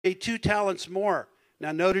2 talents more.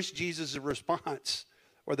 Now notice Jesus' response,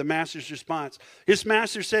 or the master's response. His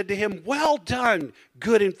master said to him, well done,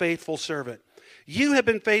 good and faithful servant. You have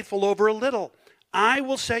been faithful over a little. I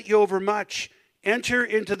will set you over much. Enter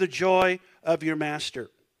into the joy of your master.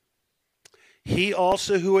 He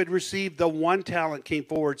also who had received the 1 talent came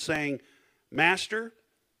forward saying, Master,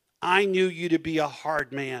 I knew you to be a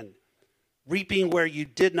hard man, reaping where you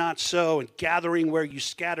did not sow and gathering where you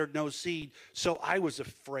scattered no seed. So I was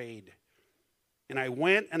afraid. And I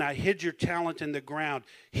went and I hid your talent in the ground.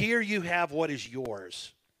 Here you have what is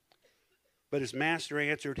yours. But his master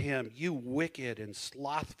answered him, you wicked and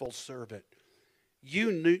slothful servant.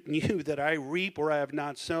 You knew that I reap where I have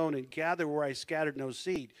not sown and gather where I scattered no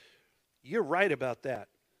seed. You're right about that.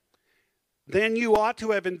 Then you ought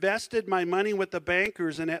to have invested my money with the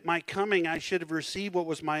bankers, and at my coming I should have received what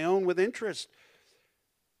was my own with interest.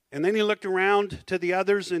 And then he looked around to the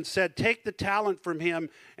others and said, take the talent from him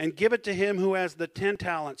and give it to him who has the 10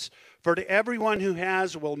 talents. For to everyone who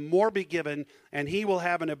has will more be given, and he will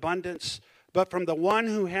have an abundance. But from the one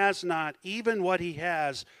who has not, even what he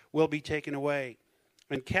has will be taken away.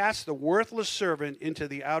 And cast the worthless servant into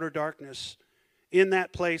the outer darkness. In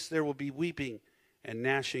that place there will be weeping and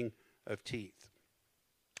gnashing of teeth.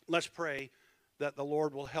 Let's pray that the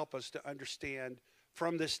Lord will help us to understand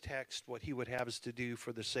from this text what he would have us to do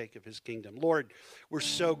for the sake of his kingdom. Lord, we're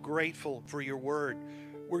so grateful for your word.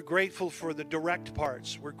 We're grateful for the direct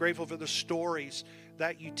parts. We're grateful for the stories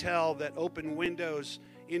that you tell that open windows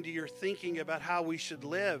into your thinking about how we should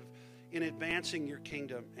live in advancing your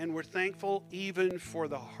kingdom. And we're thankful even for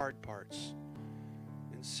the hard parts.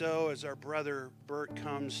 And so as our brother Bert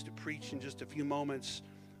comes to preach in just a few moments,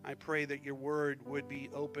 I pray that your word would be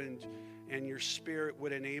opened and your spirit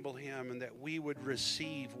would enable him, and that we would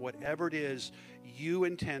receive whatever it is you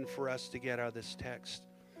intend for us to get out of this text.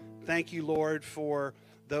 Thank you, Lord, for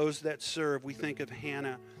those that serve. We think of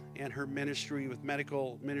Hannah and her ministry with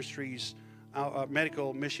medical ministries,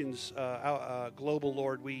 medical missions global,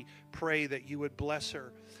 Lord. We pray that you would bless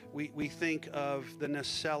her. We think of the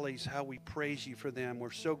Nasellis, how we praise you for them.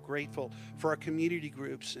 We're so grateful for our community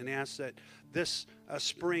groups and ask that this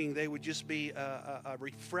spring they would just be a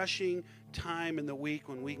refreshing time in the week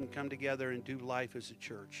when we can come together and do life as a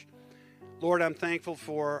church. Lord, I'm thankful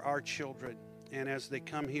for our children. And as they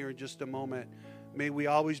come here in just a moment, may we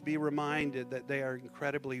always be reminded that they are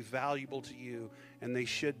incredibly valuable to you, and they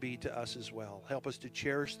should be to us as well. Help us to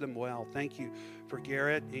cherish them well. Thank you for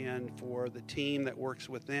Garrett and for the team that works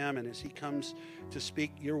with them. And as he comes to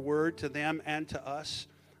speak your word to them and to us,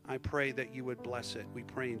 I pray that you would bless it. We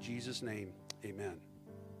pray in Jesus' name. Amen.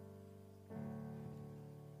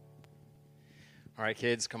 All right,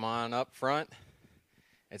 kids, come on up front.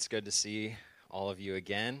 It's good to see all of you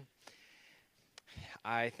again.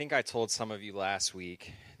 I think I told some of you last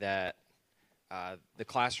week that the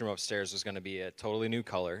classroom upstairs was going to be a totally new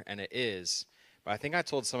color, and it is. But I think I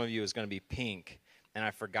told some of you it was going to be pink, and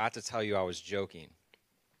I forgot to tell you I was joking.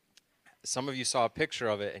 Some of you saw a picture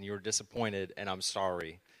of it, and you were disappointed, and I'm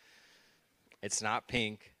sorry. It's not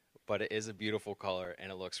pink, but it is a beautiful color,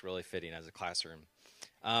 and it looks really fitting as a classroom.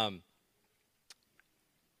 I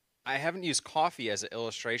haven't used coffee as an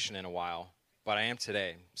illustration in a while, but I am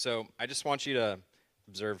today. So I just want you to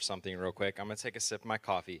observe something real quick. I'm going to take a sip of my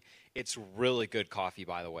coffee. It's really good coffee,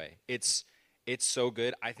 by the way. It's so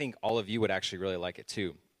good. I think all of you would actually really like it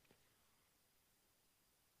too.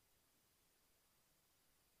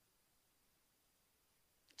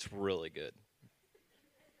 It's really good.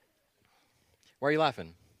 Why are you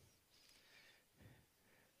laughing?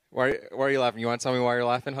 Why are you laughing? You want to tell me why you're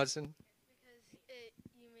laughing, Hudson? Because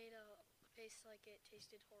you made a face like it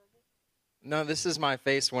tasted horrible. No, this is my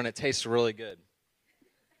face when it tastes really good.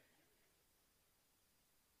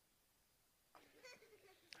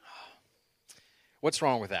 What's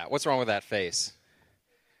wrong with that? What's wrong with that face?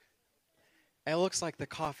 It looks like the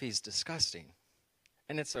coffee's disgusting,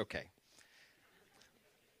 and it's okay.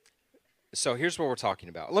 So here's what we're talking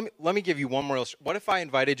about. Let me give you one more. What if I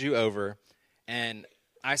invited you over, and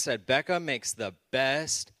I said, Becca makes the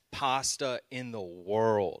best pasta in the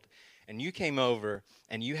world, and you came over,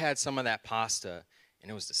 and you had some of that pasta,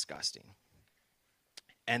 and it was disgusting.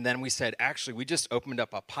 And then we said, actually, we just opened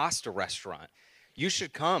up a pasta restaurant. You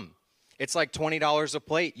should come. It's like $20 a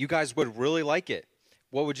plate. You guys would really like it.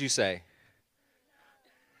 What would you say?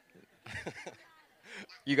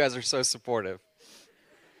 You guys are so supportive.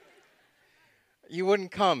 You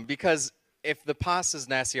wouldn't come because if the pasta's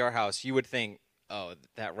nasty at our house, you would think, oh,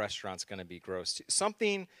 that restaurant's going to be gross too.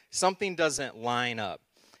 Something doesn't line up.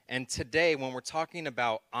 And today, when we're talking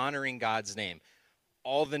about honoring God's name,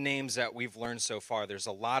 all the names that we've learned so far, there's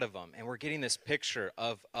a lot of them, and we're getting this picture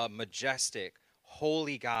of a majestic,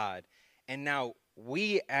 holy God. And now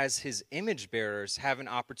we, as his image bearers, have an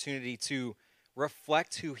opportunity to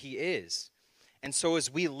reflect who he is. And so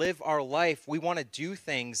as we live our life, we want to do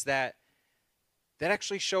things that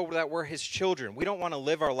actually show that we're his children. We don't want to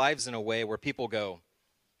live our lives in a way where people go,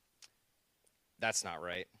 that's not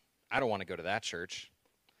right. I don't want to go to that church,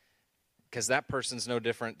 because that person's no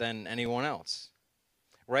different than anyone else.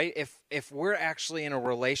 Right? If we're actually in a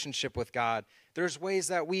relationship with God, there's ways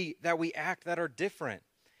that we act that are different.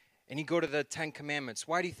 And you go to the 10 Commandments.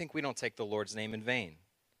 Why do you think we don't take the Lord's name in vain?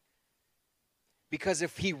 Because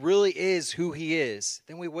if he really is who he is,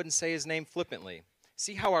 then we wouldn't say his name flippantly.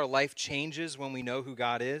 See how our life changes when we know who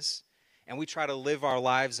God is? And we try to live our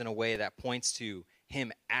lives in a way that points to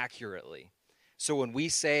him accurately. So when we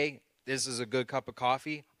say, this is a good cup of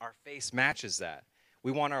coffee, our face matches that.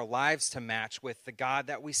 We want our lives to match with the God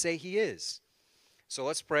that we say he is. So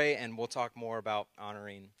let's pray, and we'll talk more about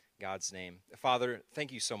honoring God's name. Father,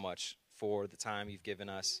 thank you so much for the time you've given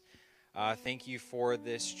us. Thank you for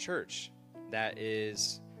this church that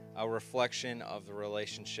is a reflection of the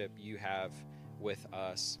relationship you have with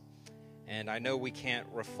us. And I know we can't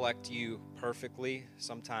reflect you perfectly.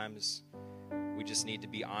 Sometimes we just need to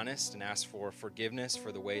be honest and ask for forgiveness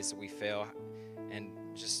for the ways that we fail, and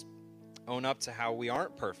just own up to how we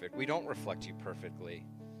aren't perfect. We don't reflect you perfectly.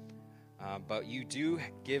 But you do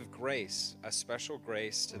give grace, a special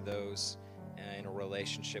grace to those in a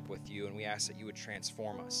relationship with you. And we ask that you would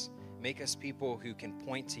transform us. Make us people who can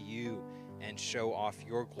point to you and show off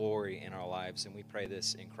your glory in our lives. And we pray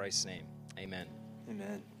this in Christ's name. Amen.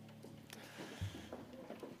 Amen.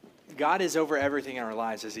 God is over everything in our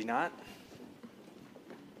lives, is he not?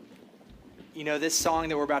 You know, this song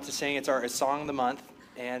that we're about to sing, it's our song of the month.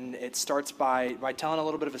 And it starts by telling a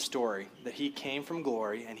little bit of a story, that he came from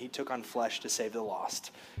glory and he took on flesh to save the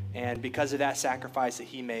lost. And because of that sacrifice that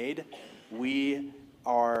he made,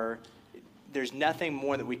 there's nothing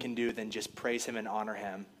more that we can do than just praise him and honor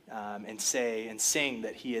him, and say and sing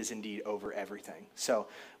that he is indeed over everything. So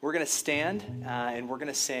we're going to stand and we're going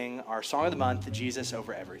to sing our song of the month, Jesus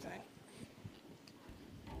Over Everything.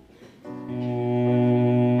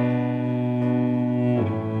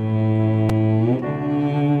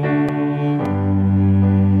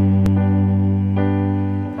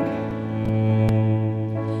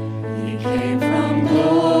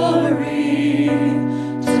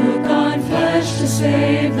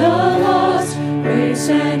 Save the lost, grace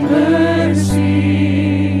and mercy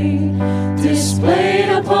displayed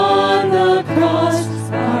upon the cross,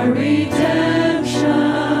 our redemption.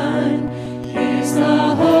 He's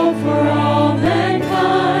the hope for all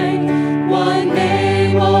mankind, one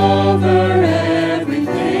name over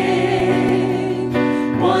everything,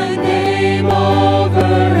 one name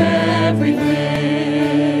over everything.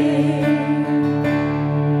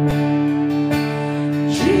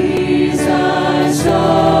 Jesus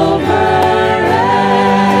over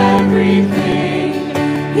everything,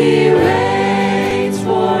 he reigns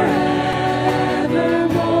forevermore.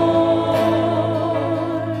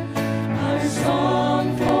 Our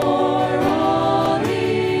song for all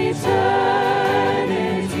eternity,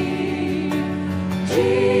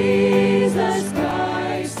 Jesus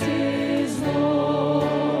Christ is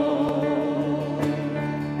Lord.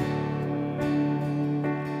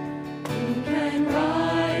 Who can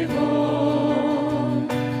rival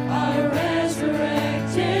our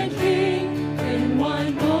resurrected King? In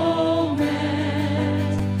one moment,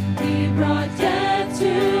 he brought death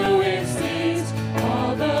to its knees,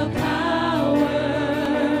 all the power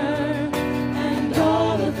and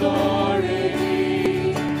all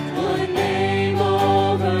authority, one name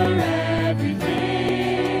over everything,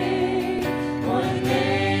 one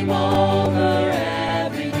name over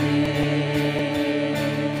everything.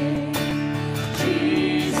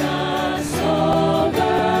 Jesus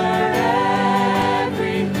over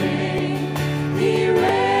everything, he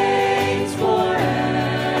reigns forevermore.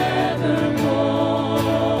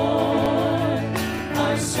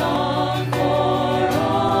 Our song for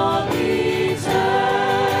all eternity,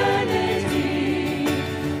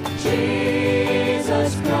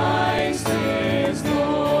 Jesus Christ is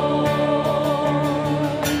Lord.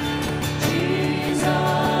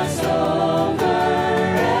 Jesus over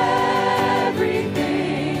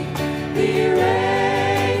everything, he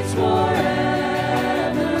reigns forevermore.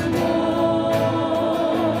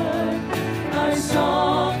 Our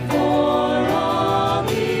song for all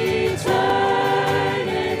eternity,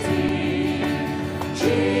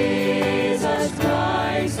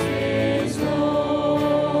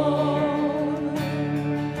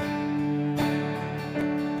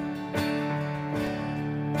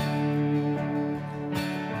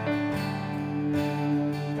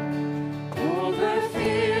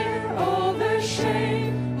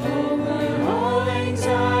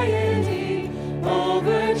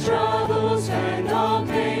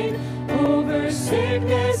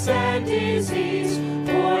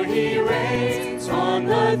 on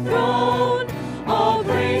the throne. All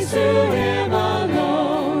praise to him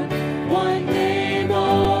alone. One name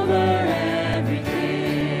over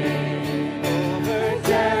everything. Over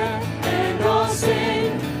death and all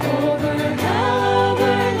sin. Over hell,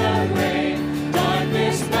 over the grave.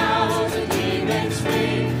 Darkness bows and demons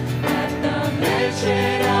flee at the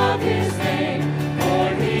mention of his name.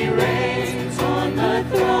 For he reigns on the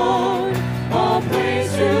throne. All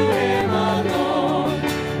praise to him alone.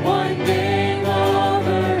 One name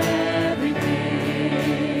over everything.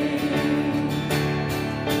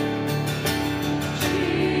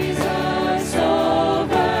 Jesus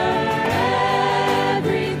over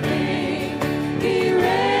everything. He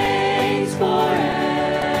reigns forevermore.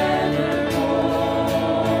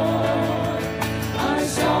 Our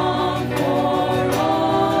song for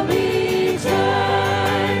all eternity.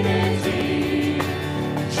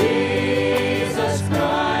 Jesus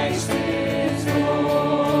Christ is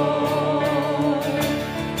Lord.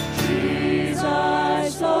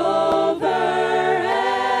 Jesus over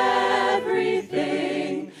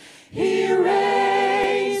everything. He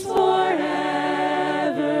reigns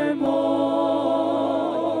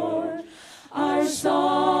forevermore. Our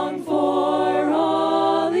song for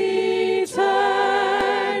all eternity.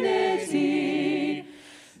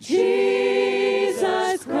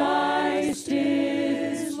 Jesus Christ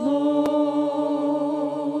is Lord.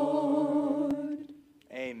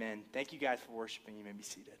 Amen. Thank you guys for worshiping. You may be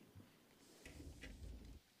seated.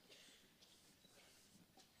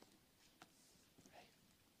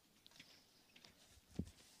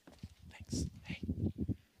 Thanks. Hey.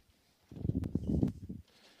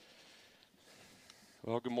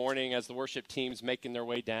 Well, good morning. As the worship team's making their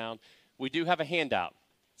way down, we do have a handout.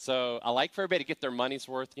 So I like for everybody to get their money's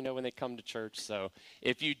worth, when they come to church. So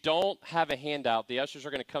if you don't have a handout, the ushers are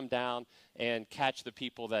going to come down and catch the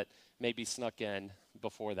people that maybe snuck in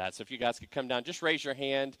before that. So if you guys could come down, just raise your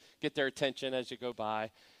hand, get their attention as you go by,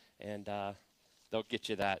 and they'll get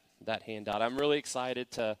you that handout. I'm really excited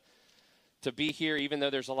to be here, even though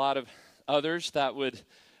there's a lot of others that would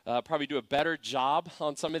probably do a better job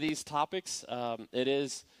on some of these topics. It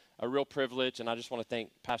is a real privilege, and I just want to thank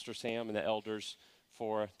Pastor Sam and the elders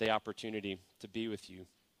for the opportunity to be with you.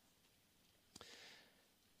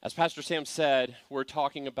 As Pastor Sam said, we're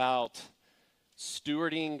talking about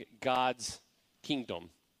stewarding God's kingdom.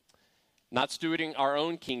 Not stewarding our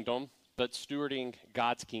own kingdom, but stewarding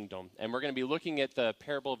God's kingdom. And we're going to be looking at the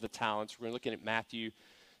parable of the talents. We're going to be looking at Matthew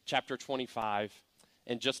chapter 25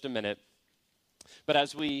 in just a minute. But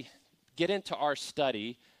as we get into our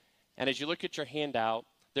study, and as you look at your handout,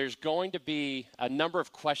 there's going to be a number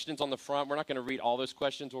of questions on the front. We're not going to read all those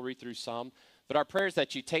questions. We'll read through some. But our prayer is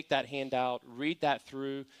that you take that handout, read that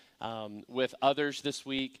through with others this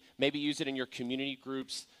week. Maybe use it in your community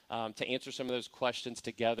groups to answer some of those questions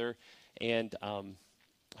together. And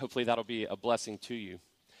hopefully that'll be a blessing to you.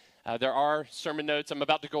 There are sermon notes. I'm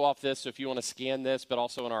about to go off this, so if you want to scan this, but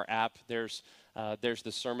also in our app, there's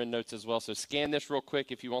the sermon notes as well. So scan this real quick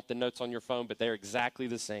if you want the notes on your phone, but they're exactly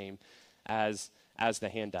the same as the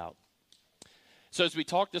handout. So as we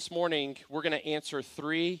talk this morning, we're going to answer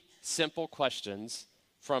 3 simple questions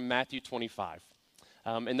from Matthew 25.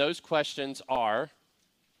 And those questions are,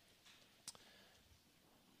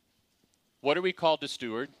 what are we called to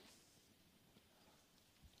steward?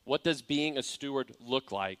 What does being a steward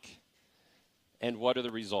look like? And what are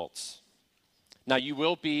the results? Now, you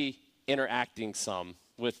will be interacting some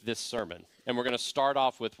with this sermon, and we're going to start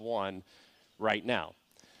off with one right now.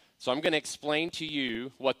 So I'm going to explain to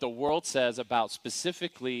you what the world says about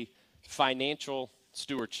specifically financial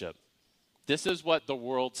stewardship. This is what the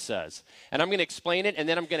world says. And I'm going to explain it, and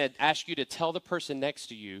then I'm going to ask you to tell the person next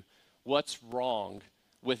to you what's wrong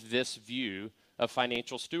with this view of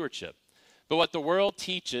financial stewardship. But what the world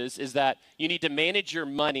teaches is that you need to manage your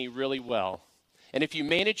money really well. And if you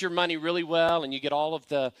manage your money really well and you get all of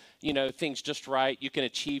the, things just right, you can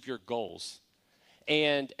achieve your goals.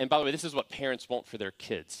 And by the way, this is what parents want for their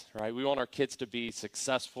kids, right? We want our kids to be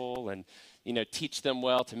successful and, teach them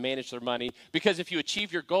well to manage their money. Because if you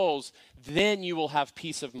achieve your goals, then you will have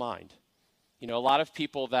peace of mind. A lot of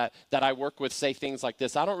people that I work with say things like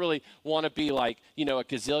this: I don't really want to be like, a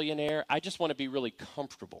gazillionaire. I just want to be really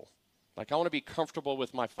comfortable. Like, I want to be comfortable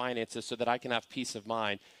with my finances so that I can have peace of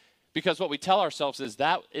mind. Because what we tell ourselves is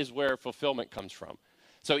that is where fulfillment comes from.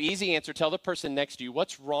 So easy answer, tell the person next to you,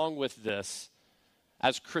 what's wrong with this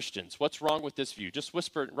as Christians? What's wrong with this view? Just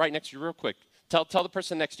whisper it right next to you real quick. Tell the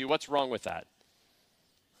person next to you, what's wrong with that?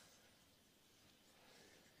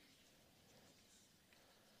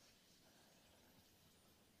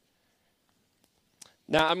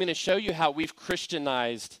 Now, I'm going to show you how we've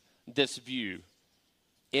Christianized this view.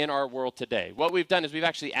 in our world today. What we've done is we've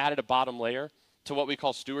actually added a bottom layer to what we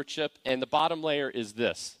call stewardship, and the bottom layer is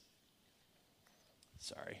this.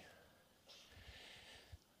 Sorry.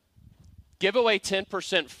 Give away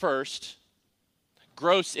 10% first.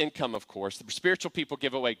 Gross income, of course. The spiritual people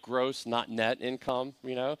give away gross, not net income,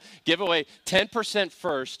 Give away 10%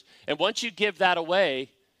 first, and once you give that away,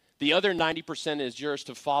 the other 90% is yours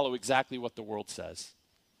to follow exactly what the world says,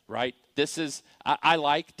 right? I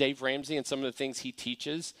like Dave Ramsey and some of the things he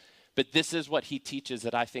teaches, but this is what he teaches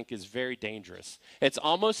that I think is very dangerous. It's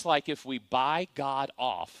almost like if we buy God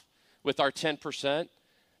off with our 10%,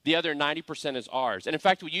 the other 90% is ours. And in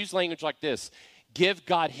fact, we use language like this: give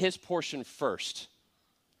God his portion first,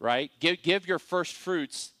 right? Give your first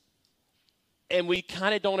fruits. And we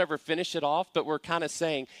kind of don't ever finish it off, but we're kind of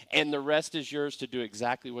saying, and the rest is yours to do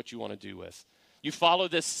exactly what you want to do with. You follow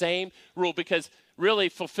this same rule because really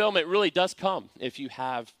fulfillment really does come if you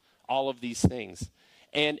have all of these things.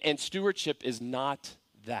 And stewardship is not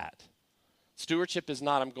that. Stewardship is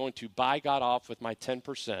not, I'm going to buy God off with my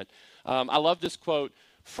 10%. I love this quote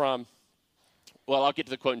from, well, I'll get to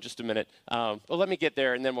the quote in just a minute. Let me get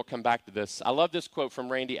there, and then we'll come back to this. I love this quote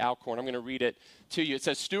from Randy Alcorn. I'm going to read it to you. It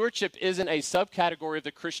says, stewardship isn't a subcategory of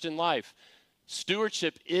the Christian life.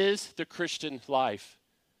 Stewardship is the Christian life.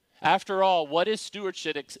 After all, what is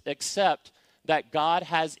stewardship except that God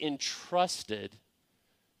has entrusted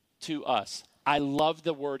to us? I love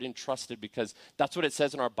the word entrusted because that's what it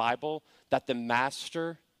says in our Bible, that the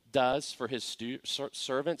master does for his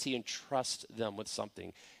servants. He entrusts them with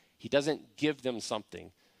something. He doesn't give them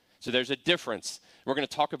something. So there's a difference. We're going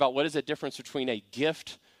to talk about what is the difference between a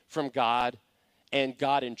gift from God and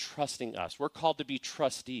God entrusting us. We're called to be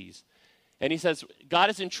trustees. And he says, God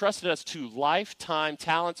has entrusted us to life, time,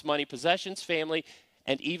 talents, money, possessions, family,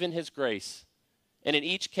 and even his grace. And in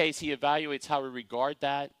each case, he evaluates how we regard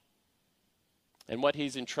that and what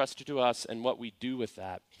he's entrusted to us and what we do with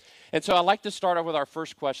that. And so I'd like to start off with our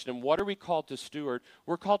first question. What are we called to steward?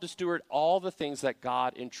 We're called to steward all the things that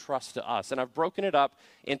God entrusts to us. And I've broken it up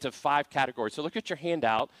into 5 categories. So look at your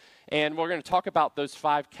handout, and we're going to talk about those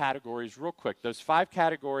 5 categories real quick. Those 5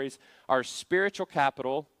 categories are spiritual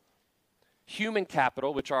capital, human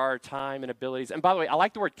capital, which are our time and abilities. And by the way, I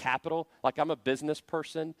like the word capital. Like, I'm a business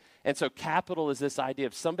person. And so capital is this idea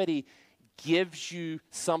of somebody gives you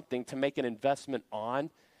something to make an investment on,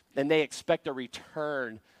 and they expect a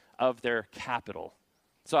return of their capital.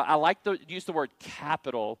 So I like to use the word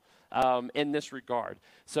capital in this regard.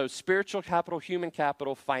 So spiritual capital, human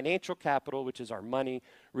capital, financial capital, which is our money,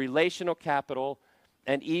 relational capital,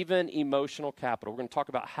 and even emotional capital. We're going to talk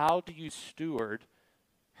about how do you steward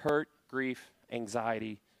hurt, grief,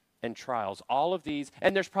 anxiety, and trials. All of these,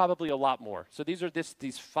 and there's probably a lot more. So these are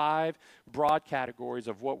these 5 broad categories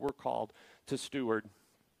of what we're called to steward.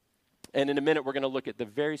 And in a minute, we're going to look at the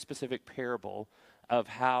very specific parable of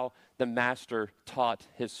how the master taught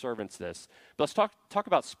his servants this. But let's talk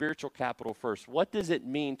about spiritual capital first. What does it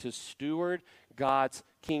mean to steward God's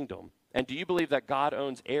kingdom? And do you believe that God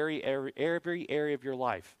owns every area of your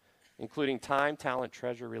life, including time, talent,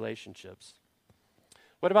 treasure, relationships?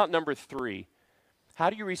 What about number 3? How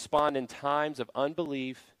do you respond in times of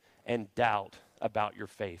unbelief and doubt about your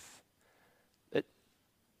faith?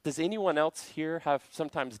 Does anyone else here have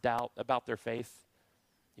sometimes doubt about their faith?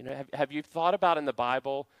 Have you thought about in the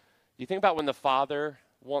Bible, do you think about when the father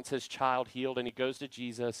wants his child healed and he goes to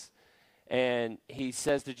Jesus and he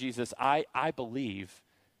says to Jesus, I believe.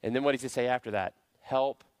 And then what does he say after that?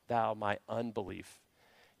 Help thou my unbelief.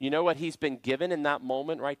 You know what he's been given in that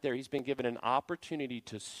moment right there? He's been given an opportunity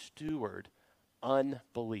to steward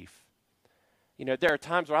unbelief. There are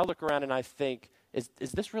times where I look around and I think, is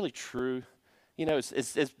this really true?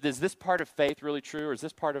 Is this part of faith really true? Or is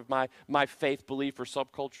this part of my faith belief or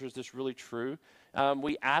subculture, is this really true?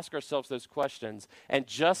 We ask ourselves those questions. And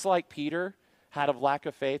just like Peter had a lack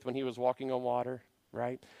of faith when he was walking on water,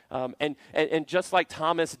 right? And just like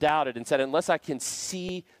Thomas doubted and said, unless I can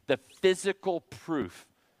see the physical proof,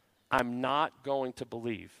 I'm not going to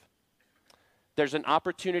believe. There's an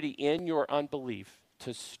opportunity in your unbelief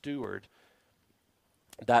to steward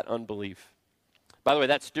that unbelief. By the way,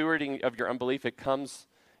 that stewarding of your unbelief, it comes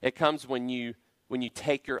when you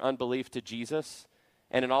take your unbelief to Jesus.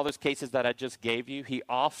 And in all those cases that I just gave you, he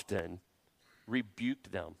often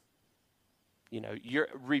rebuked them. Your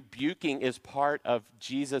rebuking is part of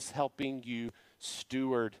Jesus helping you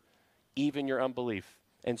steward even your unbelief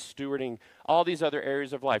and stewarding all these other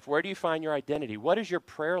areas of life. Where do you find your identity? What is your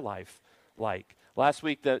prayer life like? Last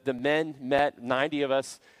week, the men met, 90 of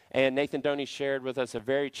us, and Nathan Doney shared with us a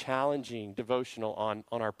very challenging devotional on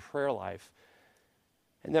our prayer life.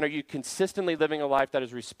 And then are you consistently living a life that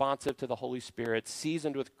is responsive to the Holy Spirit,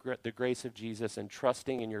 seasoned with the grace of Jesus, and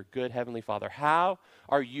trusting in your good Heavenly Father? How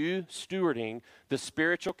are you stewarding the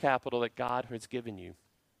spiritual capital that God has given you?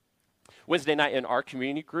 Wednesday night in our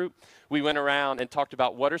community group, we went around and talked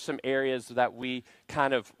about what are some areas that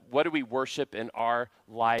what do we worship in our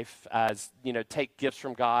life as, take gifts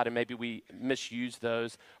from God and maybe we misuse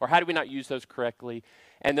those, or how do we not use those correctly?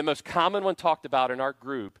 And the most common one talked about in our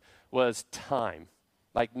group was time,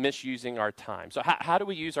 like misusing our time. So how do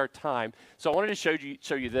we use our time? So I wanted to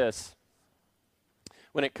show you this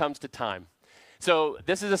when it comes to time. So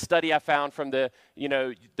this is a study I found from the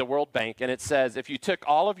World Bank, and it says if you took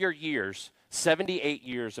all of your years, 78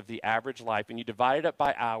 years of the average life, and you divided it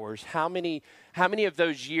by hours, how many of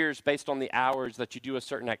those years based on the hours that you do a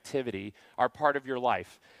certain activity are part of your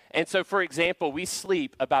life? And so, for example, we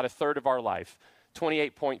sleep about a third of our life,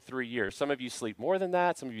 28.3 years. Some of you sleep more than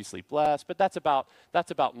that, some of you sleep less, but that's about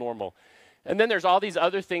normal. And then there's all these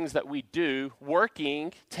other things that we do.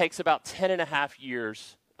 Working takes about 10 and a half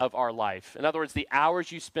years of our life. In other words, the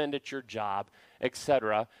hours you spend at your job,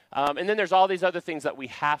 etc. And then there's all these other things that we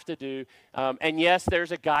have to do. And yes,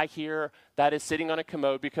 there's a guy here that is sitting on a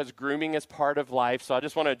commode because grooming is part of life. So I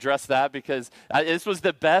just want to address that because this was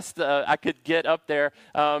the best I could get up there.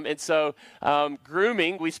 And so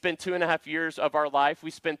grooming, we spend 2.5 years of our life. We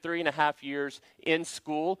spend 3.5 years in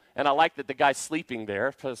school. And I like that the guy's sleeping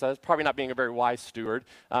there because that's probably not being a very wise steward,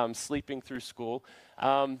 sleeping through school.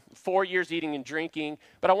 4 years eating and drinking.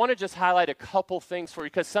 But I want to just highlight a couple things for you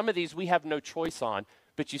because some of these we have no choice on,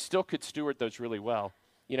 but you still could steward those really well.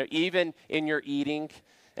 Even in your eating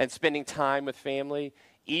and spending time with family,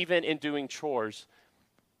 even in doing chores.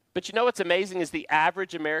 But what's amazing is the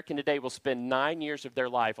average American today will spend 9 years of their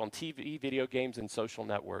life on TV, video games, and social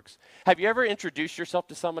networks. Have you ever introduced yourself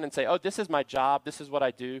to someone and say, oh, this is my job, this is what I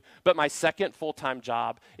do, but my second full-time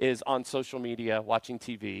job is on social media, watching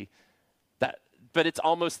TV? But it's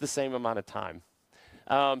almost the same amount of time.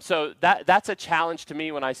 So that's a challenge to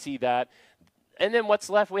me when I see that. And then what's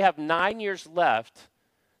left? We have 9 years left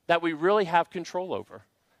that we really have control over.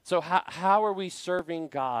 So how are we serving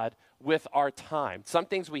God with our time? Some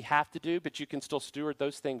things we have to do, but you can still steward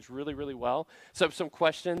those things really, really well. So some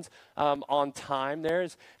questions on time there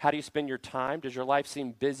is, how do you spend your time? Does your life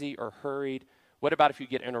seem busy or hurried? What about if you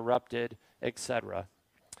get interrupted, etc.?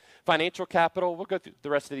 Financial capital, we'll go through the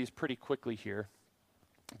rest of these pretty quickly here.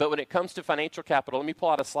 But when it comes to financial capital, let me pull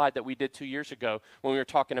out a slide that we did 2 years ago when we were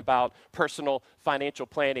talking about personal financial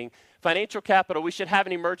planning. Financial capital, we should have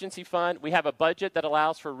an emergency fund. We have a budget that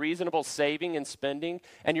allows for reasonable saving and spending.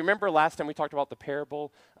 And you remember last time we talked about the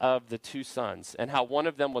parable of the two sons and how one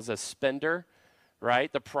of them was a spender,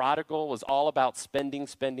 right? The prodigal was all about spending,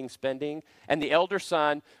 spending, spending. And the elder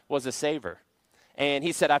son was a saver. And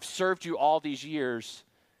he said, I've served you all these years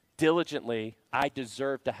diligently. I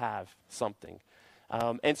deserve to have something.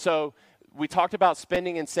 And so we talked about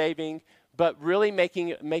spending and saving, but really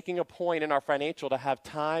making a point in our financial to have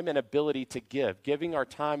time and ability to giving our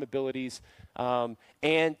time, abilities,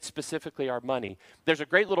 and specifically our money. There's a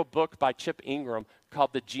great little book by Chip Ingram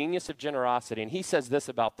called The Genius of Generosity, and he says this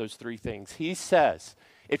about those three things. He says,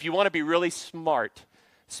 if you want to be really smart,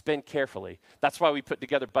 spend carefully. That's why we put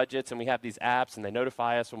together budgets and we have these apps and they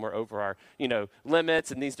notify us when we're over our,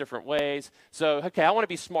 limits in these different ways. So, okay, I want to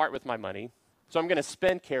be smart with my money. So I'm going to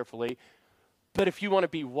spend carefully. But if you want to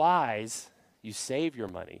be wise, you save your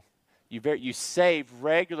money. You save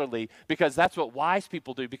regularly because that's what wise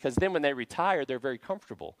people do, because then when they retire, they're very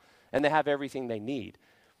comfortable and they have everything they need.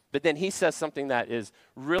 But then he says something that is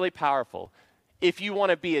really powerful. If you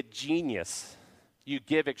want to be a genius, you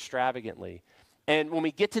give extravagantly. And when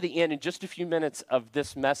we get to the end in just a few minutes of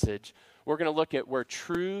this message, we're going to look at where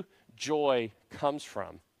true joy comes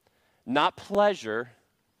from. Not pleasure.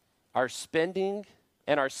 Our spending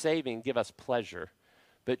and our saving give us pleasure,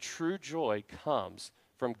 but true joy comes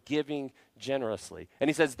from giving generously. And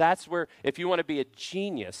he says that's where, if you want to be a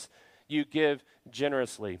genius, you give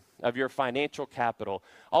generously of your financial capital.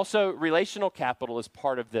 Also, relational capital is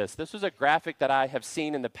part of this. This was a graphic that I have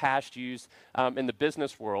seen in the past used in the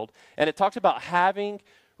business world, and it talks about having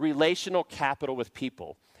relational capital with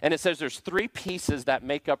people. And it says there's 3 pieces that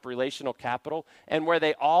make up relational capital, and where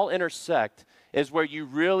they all intersect is where you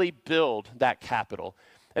really build that capital.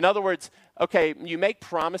 In other words, okay, you make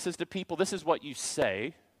promises to people. This is what you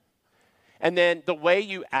say. And then the way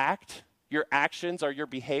you act, your actions are your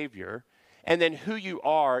behavior. And then who you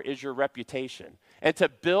are is your reputation. And to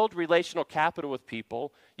build relational capital with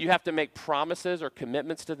people, you have to make promises or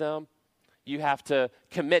commitments to them. You have to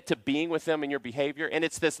commit to being with them in your behavior. And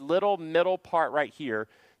it's this little middle part right here.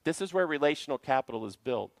 This is where relational capital is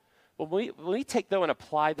built. when we take, though, and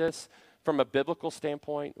apply this from a biblical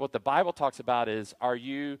standpoint, what the Bible talks about is, are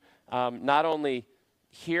you not only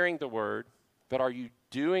hearing the word, but are you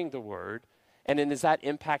doing the word? And then is that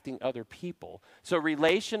impacting other people? So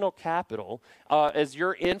relational capital is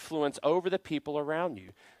your influence over the people around you.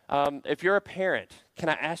 If you're a parent, can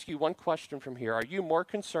I ask you one question from here? Are you more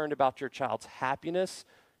concerned about your child's happiness,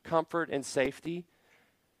 comfort, and safety,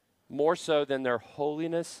 more so than their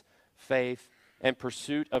holiness, faith, and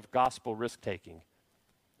pursuit of gospel risk-taking?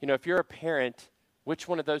 You know, if you're a parent, which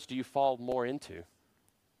one of those do you fall more into?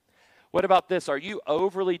 What about this? Are you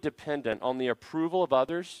overly dependent on the approval of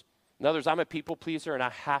others? In other words, I'm a people pleaser and I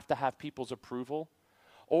have to have people's approval.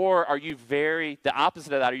 Or are you the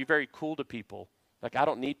opposite of that, are you very cool to people? Like, I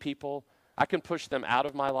don't need people. I can push them out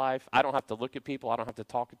of my life. I don't have to look at people. I don't have to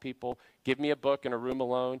talk to people. Give me a book in a room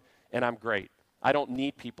alone and I'm great. I don't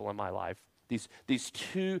need people in my life. These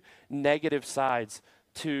two negative sides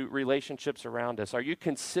to relationships around us. Are you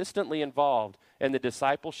consistently involved in the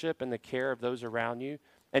discipleship and the care of those around you?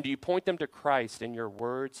 And do you point them to Christ in your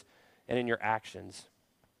words and in your actions?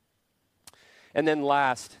 And then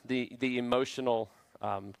last, the emotional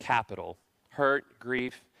capital, hurt,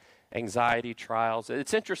 grief, anxiety, trials.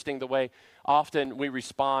 It's interesting the way often we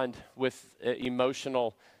respond with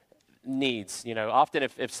emotional needs. You know, often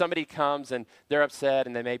if somebody comes and they're upset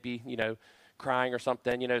and they may be, crying or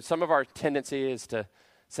something, some of our tendency is to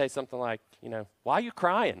say something like, why are you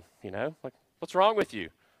crying? Like, what's wrong with you?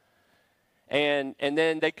 And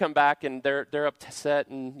then they come back and they're upset,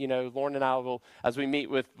 and Lauren and I will, as we meet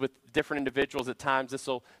with different individuals at times,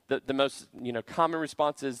 the most common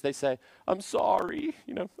response is they say, I'm sorry,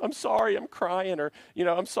 I'm sorry, I'm crying, or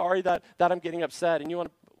I'm sorry that I'm getting upset. And you want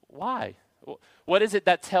to, why? What is it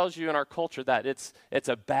that tells you in our culture that it's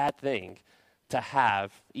a bad thing to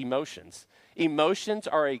have emotions? Emotions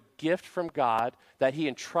are a gift from God that He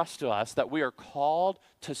entrusts to us that we are called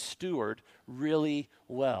to steward really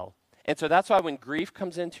well. And so that's why when grief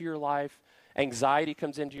comes into your life, anxiety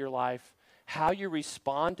comes into your life, how you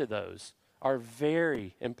respond to those are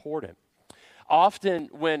very important. Often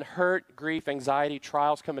when hurt, grief, anxiety,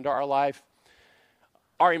 trials come into our life,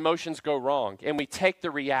 our emotions go wrong. And we take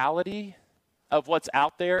the reality of what's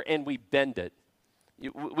out there and we bend it.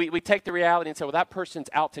 We take the reality and say, well, that person's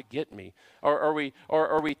out to get me. Or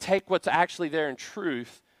we take what's actually there in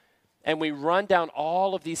truth and we run down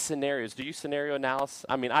all of these scenarios. Do you scenario analysis?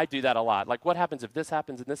 I mean, I do that a lot. Like, what happens if this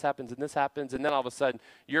happens and this happens and this happens? And then all of a sudden,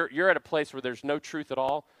 you're at a place where there's no truth at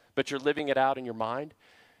all, but you're living it out in your mind.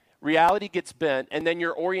 Reality gets bent, and then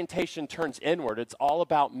your orientation turns inward. It's all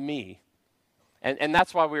about me. And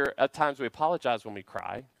that's why at times we apologize when we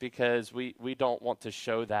cry, because we don't want to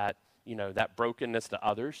show that, that brokenness to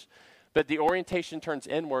others. But the orientation turns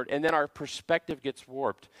inward, and then our perspective gets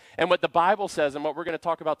warped. And what the Bible says, and what we're going to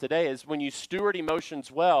talk about today, is when you steward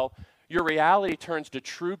emotions well, your reality turns to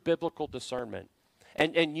true biblical discernment.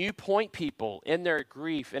 And you point people in their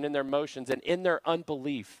grief and in their emotions and in their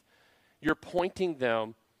unbelief. You're pointing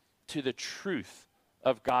them to the truth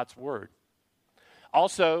of God's word.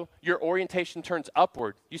 Also, your orientation turns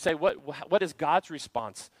upward. You say, what is God's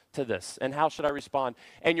response to this? And how should I respond?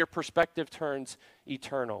 And your perspective turns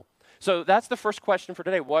eternal. So that's the first question for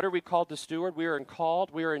today. What are we called to steward? We are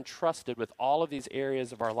entrusted with all of these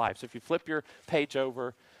areas of our life. So if you flip your page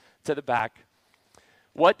over to the back,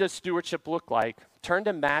 what does stewardship look like? Turn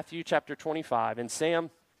to Matthew chapter 25. And Sam,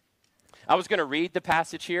 I was going to read the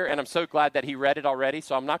passage here, and I'm so glad that he read it already,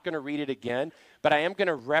 so I'm not going to read it again, but I am going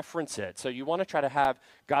to reference it. So you want to try to have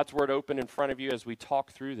God's word open in front of you as we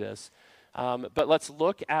talk through this. But let's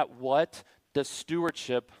look at what does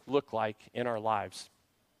stewardship look like in our lives.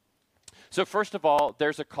 So first of all,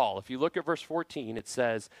 there's a call. If you look at verse 14, it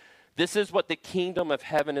says, this is what the kingdom of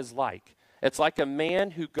heaven is like. It's like a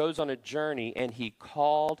man who goes on a journey and he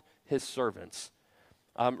called his servants.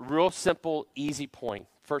 Real simple, easy point.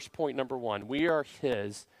 First point, number one, we are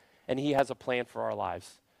his and he has a plan for our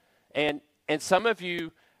lives. And some of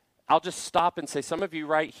you, I'll just stop and say, some of you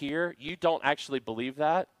right here, you don't actually believe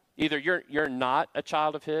that. Either you're not a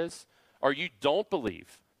child of his, or you don't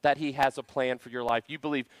believe that he has a plan for your life. You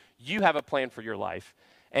believe you have a plan for your life.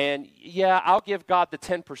 And yeah, I'll give God the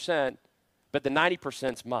 10%, but the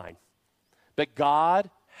 90%'s mine. But God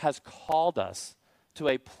has called us to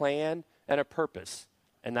a plan and a purpose.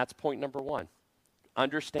 And that's point number one.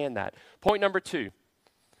 Understand that. Point number two,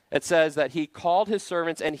 it says that he called his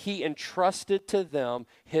servants and he entrusted to them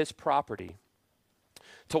his property.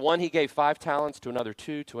 To one he gave 5 talents, to another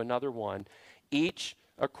 2, to another 1, each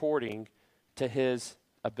according to his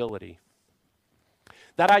ability.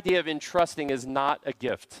 That idea of entrusting is not a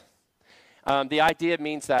gift. The idea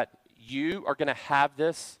means that you are going to have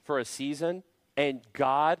this for a season, and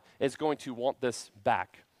God is going to want this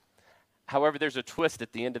back. However, there's a twist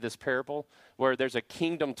at the end of this parable where there's a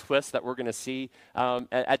kingdom twist that we're going to see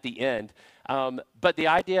at the end. But the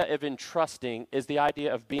idea of entrusting is the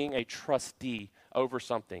idea of being a trustee over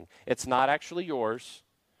something. It's not actually yours.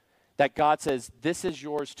 That God says, this is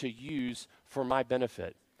yours to use for my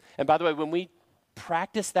benefit. And by the way, when we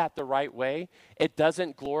practice that the right way, it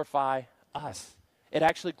doesn't glorify us. It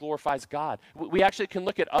actually glorifies God. We actually can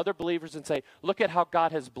look at other believers and say, look at how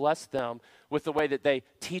God has blessed them with the way that they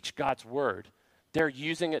teach God's word. They're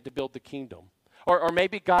using it to build the kingdom. Or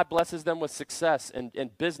maybe God blesses them with success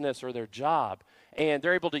in business or their job, and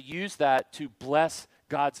they're able to use that to bless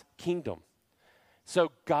God's kingdom.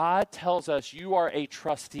 So God tells us you are a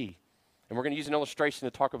trustee. And we're going to use an illustration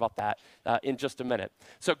to talk about that in just a minute.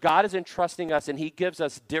 So God is entrusting us, and he gives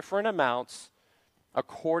us different amounts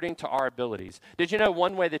according to our abilities. Did you know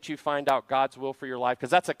one way that you find out God's will for your life? Because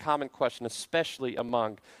that's a common question, especially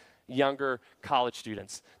among younger college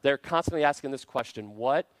students. They're constantly asking this question,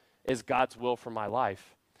 what is God's will for my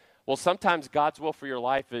life? Well, sometimes God's will for your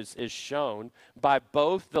life is shown by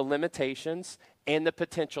both the limitations and the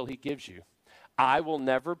potential he gives you. I will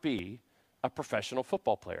never be a professional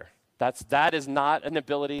football player. That is not an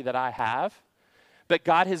ability that I have, but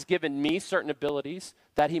God has given me certain abilities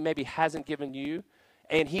that he maybe hasn't given you,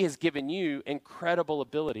 and he has given you incredible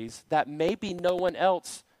abilities that maybe no one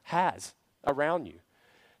else has around you.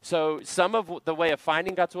 So some of the way of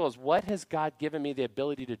finding God's will is, what has God given me the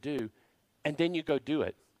ability to do? And then you go do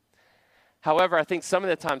it. However, I think some of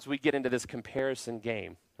the times we get into this comparison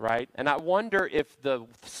game, right? And I wonder if the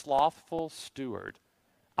slothful steward,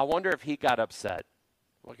 I wonder if he got upset.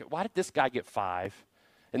 Why did this guy get 5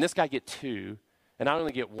 and this guy get 2 and I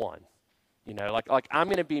only get 1? You know, like I'm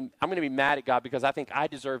going to be mad at God because I think I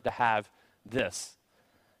deserve to have this.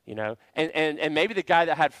 You know, and maybe the guy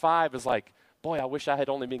that had 5 is like, boy, I wish I had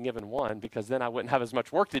only been given 1 because then I wouldn't have as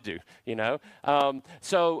much work to do, you know.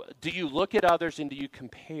 So do you look at others and do you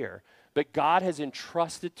compare? But God has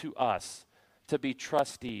entrusted to us to be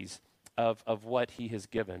trustees of what he has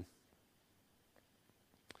given.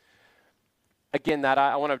 Again, that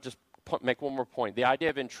I want to just make one more point. The idea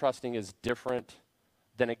of entrusting is different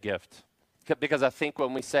than a gift. Because I think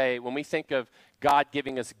when we think of God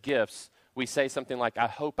giving us gifts, we say something like, I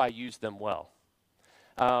hope I use them well.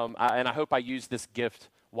 And I hope I use this gift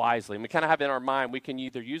wisely. And we kind of have in our mind, we can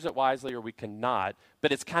either use it wisely or we cannot,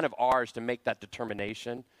 but it's kind of ours to make that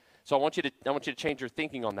determination. So I want you to change your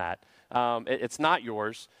thinking on that. It's not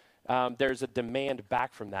yours. There's a demand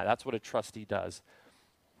back from that. That's what a trustee does.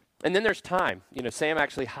 And then there's time. You know, Sam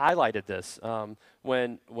actually highlighted this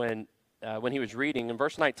when he was reading. In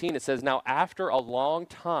verse 19, it says, now after a long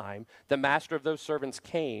time, the master of those servants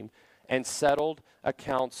came and settled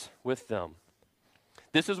accounts with them.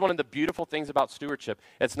 This is one of the beautiful things about stewardship.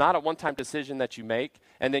 It's not a one-time decision that you make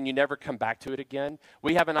and then you never come back to it again.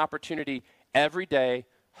 We have an opportunity every day,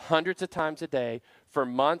 hundreds of times a day, for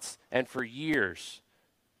months and for years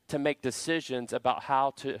to make decisions about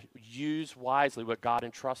how to use wisely what God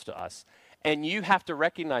entrusts to us. And you have to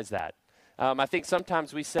recognize that. I think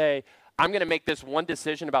sometimes we say, I'm going to make this one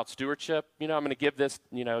decision about stewardship. You know, I'm going to give this,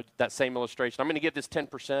 that same illustration. I'm going to give this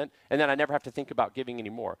 10%, and then I never have to think about giving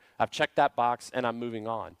anymore. I've checked that box, and I'm moving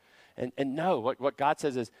on. And no, what God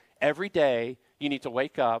says is every day you need to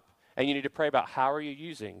wake up, and you need to pray about how are you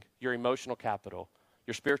using your emotional capital,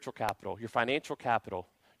 your spiritual capital, your financial capital,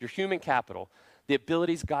 your human capital, the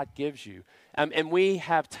abilities God gives you. And we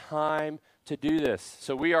have time to do this.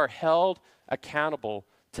 So we are held accountable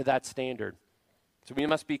to that standard. So we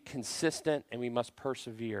must be consistent and we must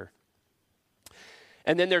persevere.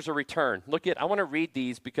 And then there's a return. I want to read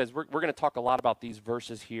these because we're going to talk a lot about these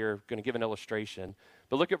verses here. I'm going to give an illustration.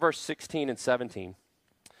 But look at verse 16 and 17.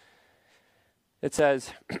 It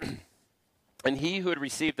says, and he who had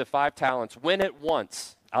received the 5 talents went at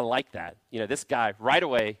once. I like that. This guy right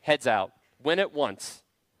away, heads out, went at once.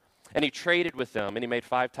 And he traded with them and he made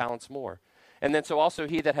 5 talents more. And then so also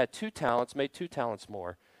he that had 2 talents made 2 talents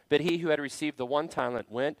more. But he who had received the 1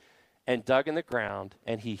 talent went and dug in the ground,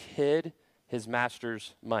 and he hid his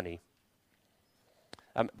master's money.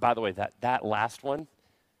 By the way, that last one,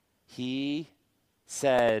 he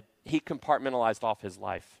said, he compartmentalized off his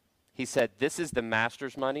life. He said, this is the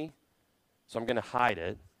master's money, so I'm going to hide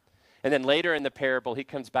it. And then later in the parable, he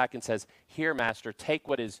comes back and says, here, master, take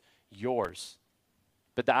what is yours.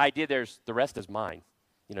 But the idea there's the rest is mine.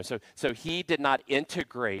 So he did not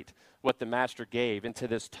integrate what the master gave into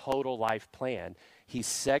this total life plan. He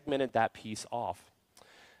segmented that piece off.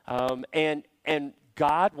 And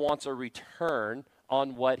God wants a return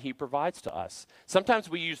on what he provides to us. Sometimes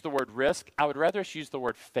we use the word risk. I would rather us use the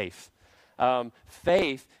word faith.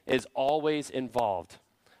 Faith is always involved.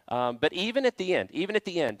 But even at the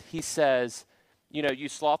end, he says, you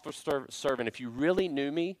slothful servant, if you really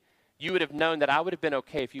knew me, you would have known that I would have been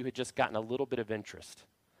okay if you had just gotten a little bit of interest.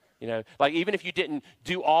 Like even if you didn't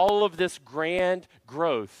do all of this grand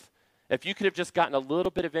growth, if you could have just gotten a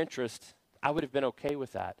little bit of interest, I would have been okay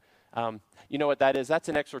with that. You know what that is? That's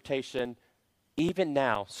an exhortation. Even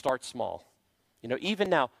now, start small. Even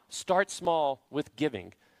now, start small with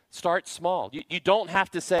giving. Start small. You don't have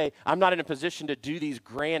to say, I'm not in a position to do these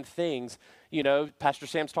grand things. Pastor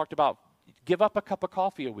Sam's talked about, give up a cup of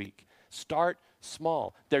coffee a week. Start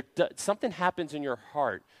small. Something happens in your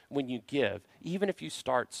heart when you give, even if you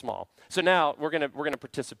start small. So now we're gonna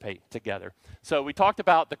participate together. So we talked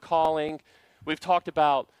about the calling. We've talked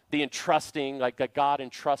about the entrusting, like that God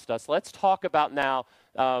entrusts us. Let's talk about now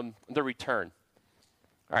the return.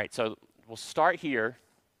 All right, so we'll start here,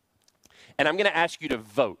 and I'm going to ask you to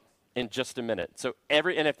vote in just a minute. So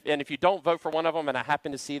if you don't vote for one of them, and I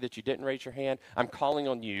happen to see that you didn't raise your hand, I'm calling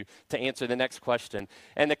on you to answer the next question.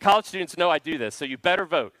 And the college students know I do this, so you better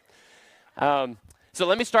vote. So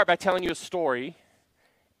let me start by telling you a story,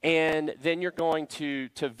 and then you're going to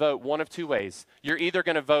vote one of two ways. You're either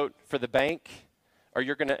going to vote for the bank, or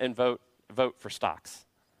you're going to vote for stocks.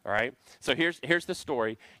 All right? So here's the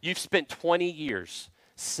story. You've spent 20 years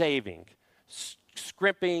saving,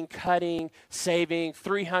 scrimping, cutting, saving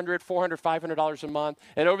 $300, $400, $500 a month.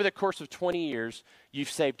 And over the course of 20 years,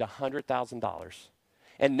 you've saved $100,000.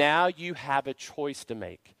 And now you have a choice to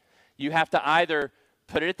make. You have to either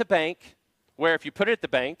put it at the bank, where if you put it at the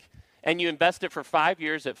bank and you invest it for 5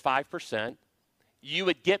 years at 5%, you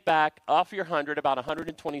would get back off your 100 about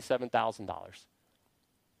 $127,000.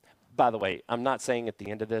 By the way, I'm not saying at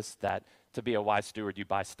the end of this that to be a wise steward, you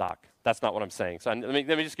buy stock. That's not what I'm saying. So let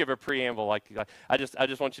me just give a preamble. I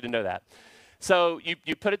just want you to know that. So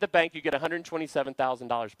you put it at the bank, you get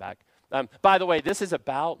 $127,000 back. By the way, this is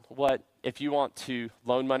about what, if you want to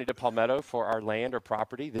loan money to Palmetto for our land or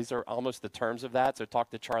property, these are almost the terms of that. So talk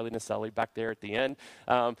to Charlie Naselli back there at the end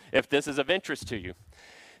if this is of interest to you.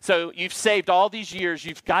 So you've saved all these years,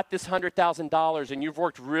 you've got this $100,000, and you've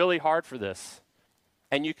worked really hard for this.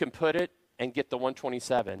 And you can put it and get the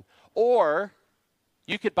 127. Or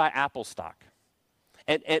you could buy Apple stock.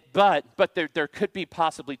 But there could be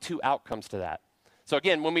possibly two outcomes to that. So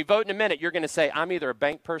again, when we vote in a minute, you're going to say, I'm either a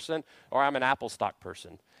bank person or I'm an Apple stock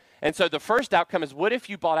person. And so the first outcome is, what if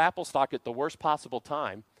you bought Apple stock at the worst possible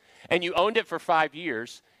time and you owned it for 5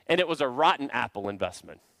 years and it was a rotten Apple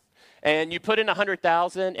investment? And you put in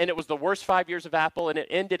 $100,000 and it was the worst 5 years of Apple and it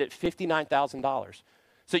ended at $59,000.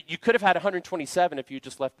 So you could have had 127 if you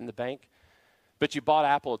just left in the bank, but you bought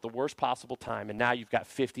Apple at the worst possible time, and now you've got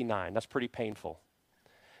 59. That's pretty painful.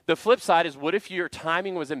 The flip side is, what if your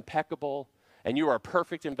timing was impeccable and you were a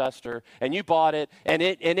perfect investor and you bought it and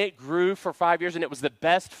it grew for 5 years and it was the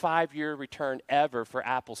best 5-year return ever for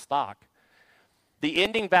Apple stock? The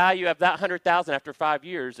ending value of that 100,000 after 5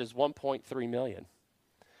 years is $1.3 million.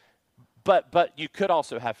 But you could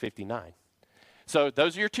also have 59. So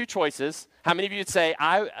those are your two choices. How many of you would say,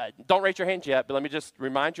 don't raise your hands yet, but let me just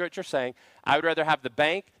remind you what you're saying. I would rather have the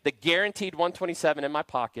bank, the guaranteed 127 in my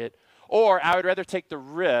pocket, or I would rather take the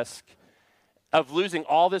risk of losing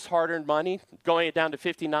all this hard-earned money, going it down to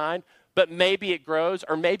 59, but maybe it grows,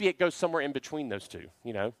 or maybe it goes somewhere in between those two,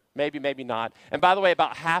 maybe, maybe not. And by the way,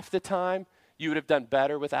 about half the time, you would have done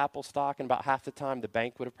better with Apple stock, and about half the time, the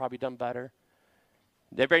bank would have probably done better.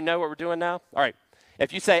 Does everybody know what we're doing now? All right.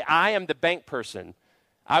 If you say, I am the bank person,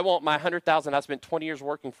 I want my $100,000 I spent 20 years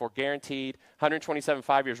working for, guaranteed, 127,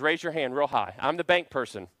 5 years. Raise your hand real high. I'm the bank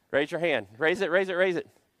person. Raise your hand. Raise it, raise it, raise it.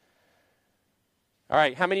 All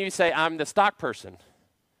right, how many of you say, I'm the stock person?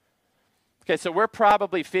 Okay, so we're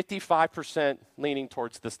probably 55% leaning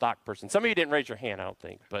towards the stock person. Some of you didn't raise your hand, I don't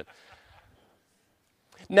think. But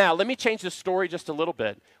now, let me change the story just a little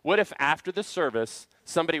bit. What if after the service,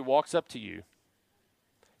 somebody walks up to you,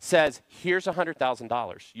 says, here's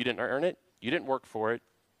 $100,000. You didn't earn it. You didn't work for it.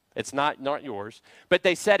 It's not yours. But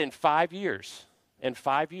they said in 5 years,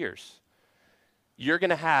 you're going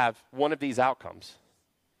to have one of these outcomes.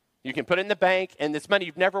 You can put it in the bank, and this money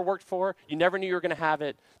you've never worked for, you never knew you were going to have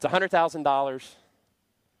it. It's $100,000.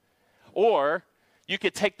 Or you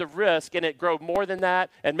could take the risk and it grow more than that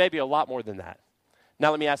and maybe a lot more than that. Now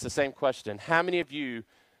let me ask the same question. How many of you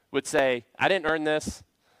would say, I didn't earn this,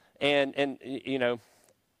 and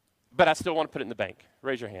but I still want to put it in the bank?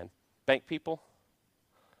 Raise your hand. Bank people?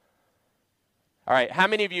 All right, how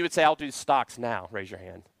many of you would say, I'll do stocks now? Raise your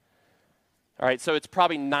hand. All right, so it's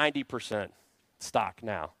probably 90% stock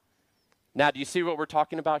now. Now, do you see what we're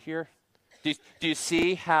talking about here? Do you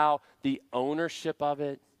see how the ownership of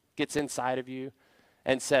it gets inside of you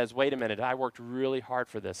and says, wait a minute, I worked really hard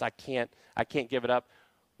for this. I can't give it up.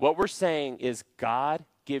 What we're saying is God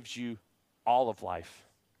gives you all of life.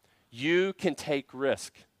 You can take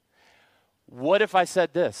risk. What if I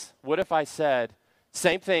said this? What if I said,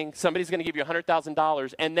 same thing, somebody's going to give you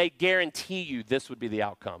 $100,000 and they guarantee you this would be the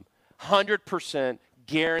outcome. 100%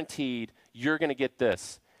 guaranteed you're going to get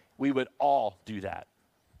this. We would all do that,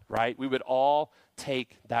 right? We would all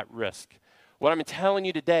take that risk. What I'm telling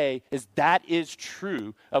you today is that is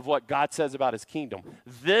true of what God says about his kingdom.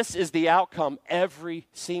 This is the outcome every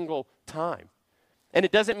single time. And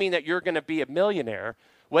it doesn't mean that you're going to be a millionaire.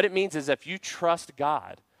 What it means is if you trust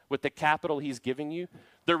God with the capital he's giving you,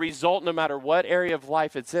 the result, no matter what area of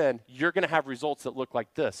life it's in, you're going to have results that look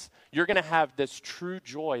like this. You're going to have this true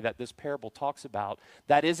joy that this parable talks about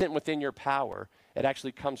that isn't within your power. It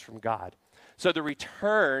actually comes from God. So the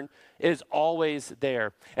return is always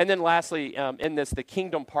there. And then lastly, in this, the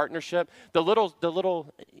kingdom partnership, the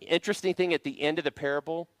little interesting thing at the end of the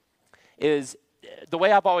parable is the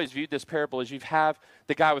way I've always viewed this parable is you have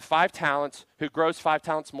the guy with 5 talents who grows 5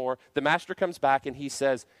 talents more. The master comes back and he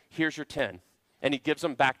says, here's your 10. And he gives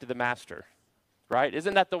them back to the master, right?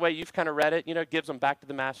 Isn't that the way you've kind of read it? You know, gives them back to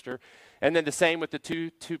the master. And then the same with the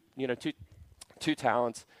two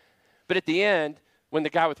talents. But at the end, when the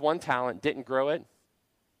guy with 1 talent didn't grow it,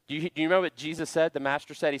 do you remember what Jesus said, the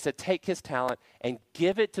master said? He said, take his talent and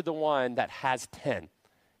give it to the one that has 10.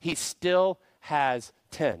 He still has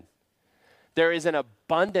 10. There is an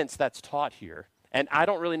abundance that's taught here. And I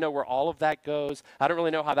don't really know where all of that goes. I don't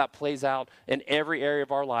really know how that plays out in every area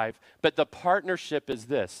of our life. But the partnership is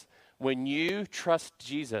this. When you trust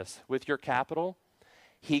Jesus with your capital,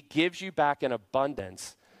 he gives you back an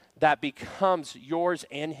abundance that becomes yours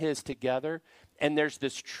and his together. And there's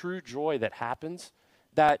this true joy that happens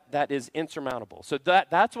that is insurmountable. So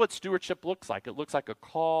that's what stewardship looks like. It looks like a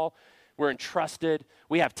call. We're entrusted.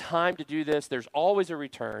 We have time to do this. There's always a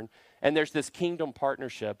return. And there's this kingdom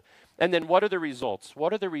partnership. And then what are the results?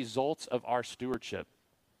 What are the results of our stewardship?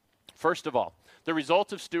 First of all, the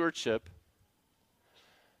results of stewardship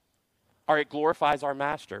are it glorifies our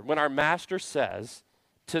master. When our master says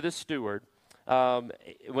to the steward,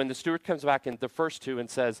 when the steward comes back in the first 2 and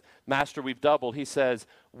says, Master, we've doubled, he says,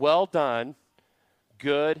 well done,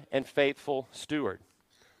 good and faithful steward.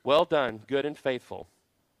 Well done, good and faithful.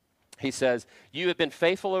 He says, you have been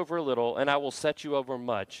faithful over a little, and I will set you over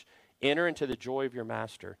much. Enter into the joy of your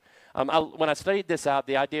master. When I studied this out,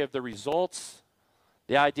 the idea of the results,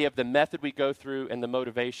 the idea of the method we go through, and the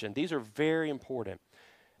motivation, these are very important.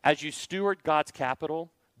 As you steward God's capital,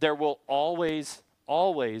 there will always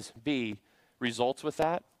be results with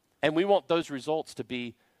that, and we want those results to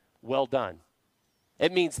be well done.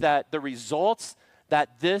 It means that the results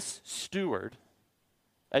that this steward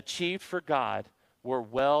achieved for God were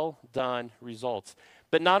well done results.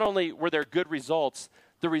 But not only were there good results,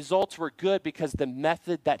 the results were good because the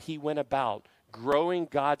method that he went about growing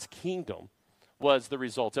God's kingdom was the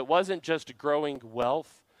results. It wasn't just growing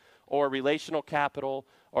wealth or relational capital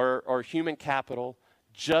or human capital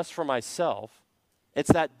just for myself.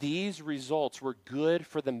 It's that these results were good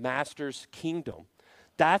for the master's kingdom.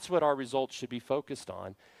 That's what our results should be focused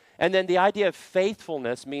on. And then the idea of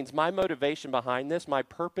faithfulness means my motivation behind this, my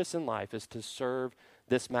purpose in life is to serve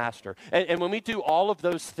this master. And when we do all of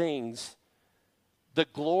those things, the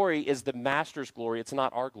glory is the master's glory. It's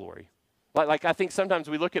not our glory. Like I think sometimes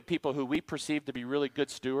we look at people who we perceive to be really good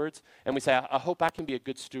stewards, and we say, I hope I can be a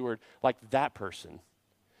good steward like that person.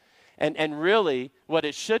 And really, what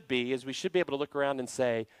it should be is we should be able to look around and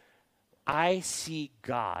say, I see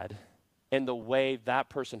God in the way that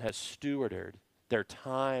person has stewarded their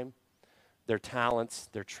time, their talents,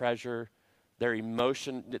 their treasure, their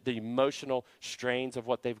emotion, the emotional strains of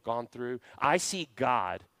what they've gone through. I see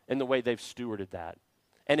God in the way they've stewarded that.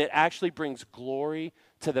 And it actually brings glory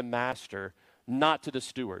to the master, not to the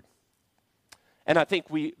steward. And I think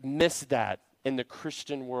we miss that in the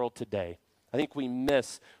Christian world today. I think we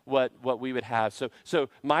miss what we would have. So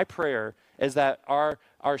my prayer is that our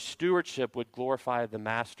stewardship would glorify the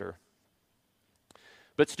master.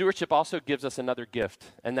 But stewardship also gives us another gift,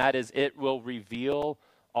 and that is it will reveal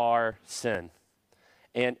our sin.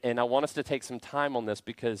 And I want us to take some time on this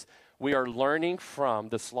because we are learning from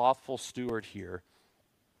the slothful steward here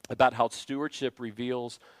about how stewardship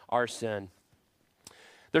reveals our sin.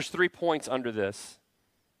 There's 3 points under this.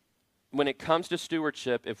 When it comes to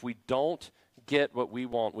stewardship, if we don't get what we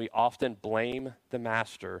want, we often blame the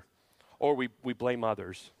master or we blame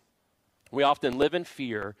others. We often live in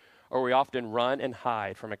fear or we often run and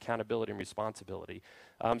hide from accountability and responsibility.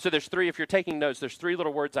 So there's three, if you're taking notes, there's three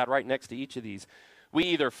little words I'd write next to each of these. We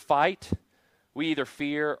either fight, we either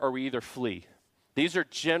fear, or we either flee. These are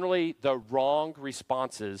generally the wrong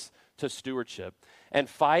responses to stewardship. And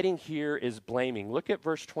fighting here is blaming. Look at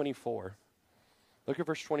verse 24. Look at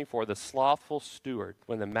verse 24. The slothful steward,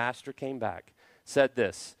 when the master came back, said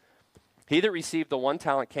this. He that received the 1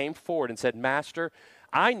 talent came forward and said, Master,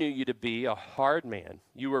 I knew you to be a hard man.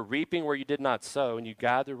 You were reaping where you did not sow, and you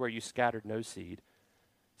gathered where you scattered no seed.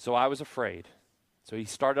 So I was afraid. So he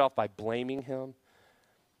started off by blaming him.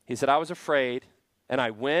 He said, I was afraid, and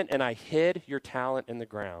I went and I hid your talent in the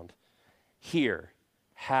ground. Here,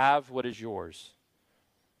 have what is yours.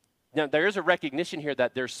 Now, there is a recognition here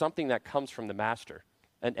that there's something that comes from the master.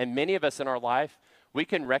 And many of us in our life, we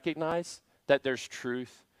can recognize that there's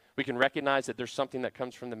truth. We can recognize that there's something that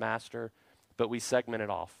comes from the master, but we segment it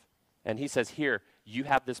off. And he says, here, you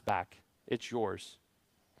have this back. It's yours.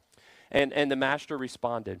 And the master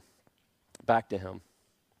responded back to him.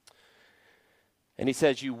 And he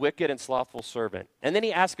says, you wicked and slothful servant. And then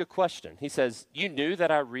he asks a question. He says, you knew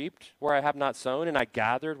that I reaped where I have not sown, and I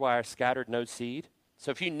gathered where I scattered no seed.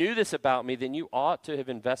 So if you knew this about me, then you ought to have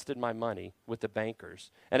invested my money with the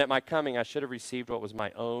bankers. And at my coming, I should have received what was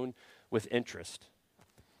my own with interest.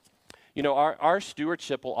 You know, our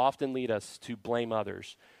stewardship will often lead us to blame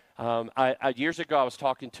others. Years ago, I was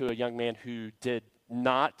talking to a young man who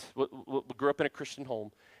grew up in a Christian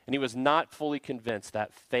home, and he was not fully convinced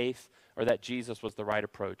that faith or that Jesus was the right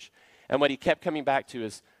approach. And what he kept coming back to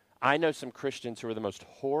is, I know some Christians who are the most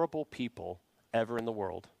horrible people ever in the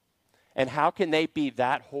world. And how can they be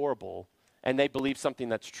that horrible and they believe something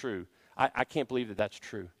that's true? I can't believe that that's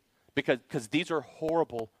true because these are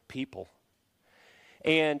horrible people.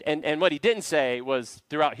 And what he didn't say was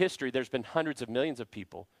throughout history, there's been hundreds of millions of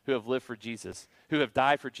people who have lived for Jesus, who have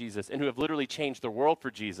died for Jesus, and who have literally changed the world for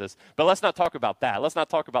Jesus. But let's not talk about that. Let's not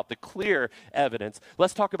talk about the clear evidence.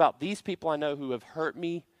 Let's talk about these people I know who have hurt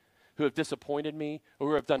me, who have disappointed me, or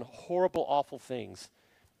who have done horrible, awful things.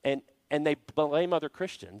 And they blame other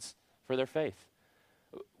Christians for their faith.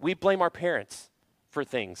 We blame our parents for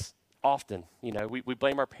things often. You know, we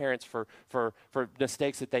blame our parents for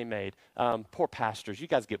mistakes that they made. Poor pastors, you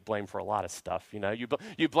guys get blamed for a lot of stuff. You know,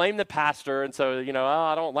 you blame the pastor, and so, you know, oh,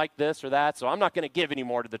 I don't like this or that, so I'm not going to give any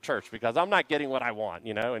more to the church because I'm not getting what I want,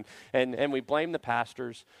 you know, and we blame the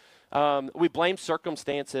pastors. We blame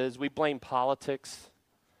circumstances. We blame politics.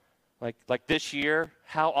 Like this year,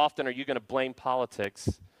 how often are you going to blame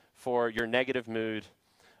politics for your negative mood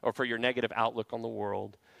or for your negative outlook on the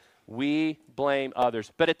world? We blame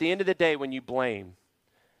others. But at the end of the day, when you blame,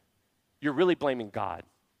 you're really blaming God.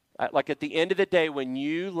 Like at the end of the day, when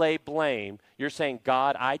you lay blame, you're saying,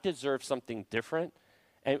 God, I deserve something different.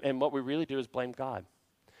 And what we really do is blame God.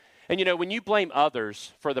 And you know, when you blame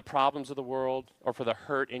others for the problems of the world or for the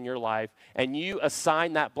hurt in your life, and you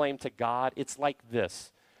assign that blame to God, it's like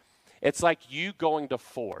this. It's like you going to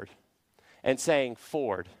Ford and saying,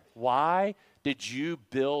 Ford, why did you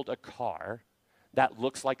build a car that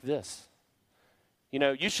looks like this? You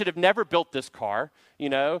know, you should have never built this car, you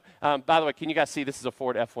know. By the way, can you guys see this is a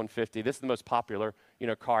Ford F-150? This is the most popular, you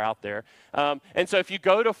know, car out there. And so if you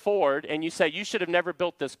go to Ford and you say, you should have never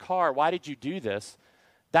built this car, why did you do this?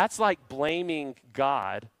 That's like blaming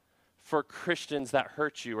God for Christians that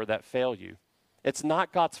hurt you or that fail you. It's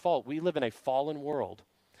not God's fault. We live in a fallen world.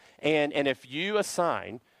 And if you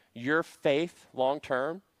assign your faith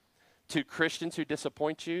long-term to Christians who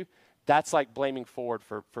disappoint you, that's like blaming Ford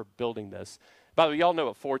for building this. By the way, y'all know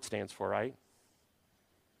what Ford stands for, right?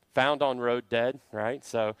 Found on road dead, right?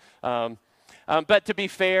 So, but to be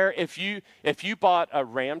fair, if you bought a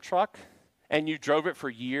Ram truck and you drove it for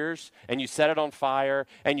years and you set it on fire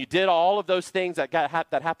and you did all of those things that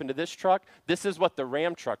happened to this truck, this is what the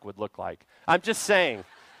Ram truck would look like. I'm just saying,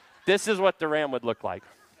 this is what the Ram would look like.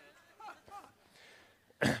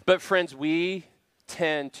 But friends, we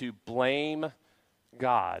tend to blame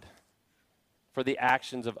God for the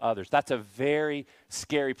actions of others. That's a very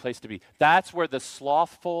scary place to be. That's where the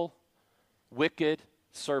slothful, wicked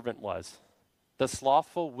servant was. The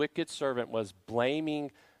slothful, wicked servant was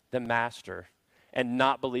blaming the master and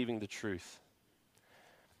not believing the truth.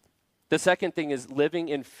 The second thing is living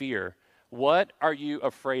in fear. What are you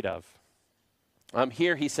afraid of?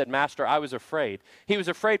 Here he said, Master, I was afraid. He was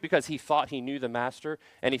afraid because he thought he knew the master,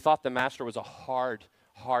 and he thought the master was a hard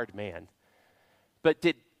man. But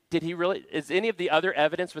did he really, is any of the other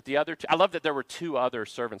evidence with the other two? I love that there were two other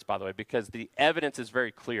servants, by the way, because the evidence is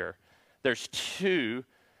very clear. There's two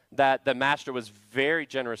that the master was very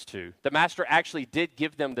generous to. The master actually did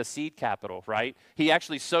give them the seed capital, right? He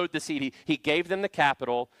actually sowed the seed. He gave them the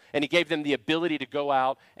capital, and he gave them the ability to go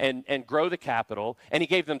out and grow the capital, and he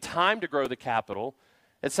gave them time to grow the capital.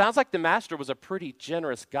 It sounds like the master was a pretty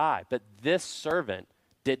generous guy, but this servant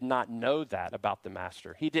did not know that about the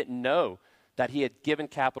master. He didn't know that he had given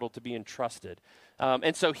capital to be entrusted.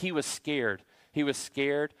 And so he was scared. He was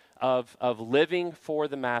scared of living for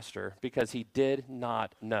the master because he did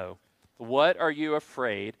not know. What are you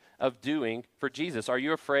afraid of doing for Jesus? Are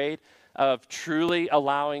you afraid of truly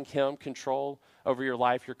allowing him control over your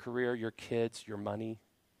life, your career, your kids, your money?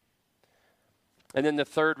 And then the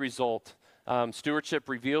third result, stewardship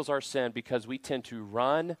reveals our sin because we tend to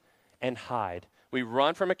run and hide. We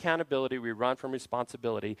run from accountability. We run from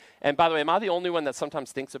responsibility. And by the way, am I the only one that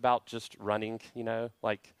sometimes thinks about just running,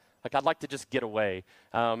 like I'd like to just get away.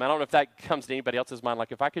 I don't know if that comes to anybody else's mind.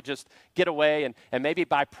 Like if I could just get away and maybe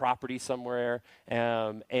buy property somewhere.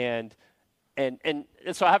 And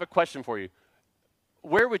so I have a question for you.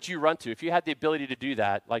 Where would you run to if you had the ability to do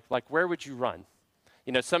that? Like where would you run?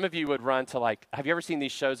 Some of you would run to have you ever seen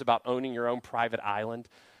these shows about owning your own private island?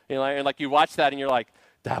 And you watch that and you're like,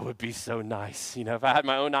 that would be so nice. If I had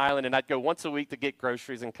my own island and I'd go once a week to get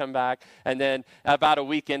groceries and come back, and then about a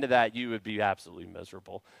week into that, you would be absolutely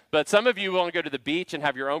miserable. But some of you want to go to the beach and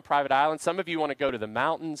have your own private island. Some of you want to go to the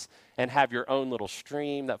mountains and have your own little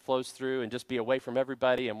stream that flows through and just be away from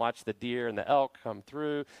everybody and watch the deer and the elk come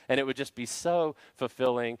through, and it would just be so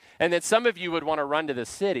fulfilling. And then some of you would want to run to the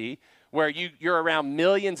city where you're around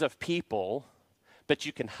millions of people, but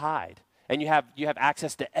you can hide. And you have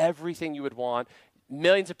access to everything you would want.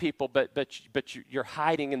 Millions of people, but you're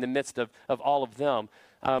hiding in the midst of all of them.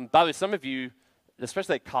 By the way, some of you,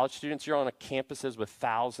 especially like college students, you're on campuses with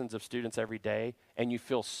thousands of students every day, and you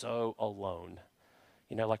feel so alone.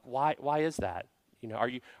 Why is that?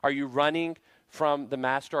 Are you running from the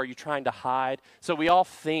master? Are you trying to hide? So we all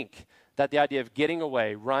think that the idea of getting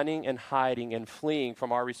away, running and hiding and fleeing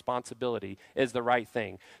from our responsibility is the right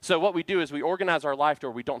thing. So what we do is we organize our life to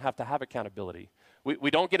where we don't have to have accountability.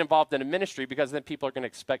 We don't get involved in a ministry because then people are going to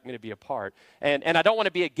expect me to be a part. And I don't want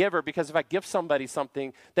to be a giver because if I give somebody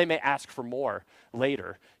something, they may ask for more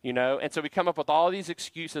later, And so we come up with all these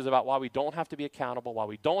excuses about why we don't have to be accountable, why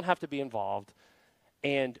we don't have to be involved,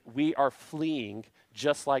 and we are fleeing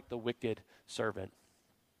just like the wicked servant.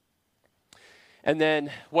 And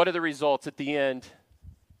then what are the results at the end?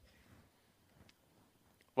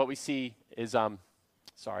 What we see is,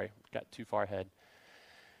 sorry, got too far ahead.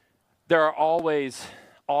 There are always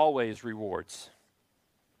rewards.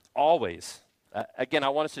 Always. Again, I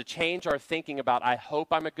want us to change our thinking about, I hope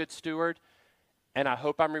I'm a good steward, and I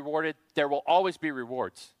hope I'm rewarded. There will always be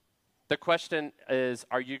rewards. The question is,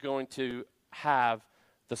 are you going to have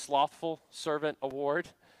the slothful servant award?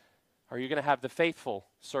 Are you going to have the faithful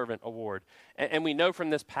servant award? And we know from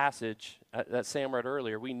this passage that Sam read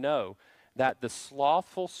earlier, we know that the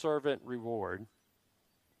slothful servant reward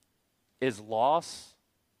is loss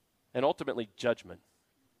and ultimately judgment.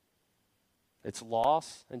 It's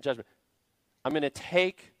loss and judgment. I'm going to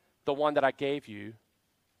take the one that I gave you,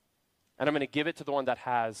 and I'm going to give it to the one that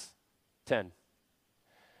has 10.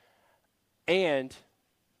 And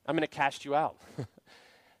I'm going to cast you out.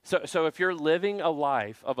 So if you're living a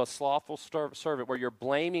life of a slothful servant where you're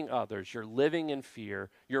blaming others, you're living in fear,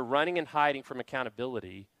 you're running and hiding from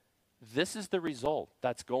accountability, this is the result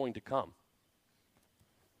that's going to come.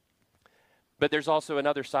 But there's also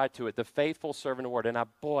another side to it, the faithful servant award. And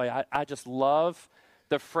I just love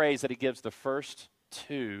the phrase that he gives the first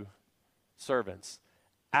two servants.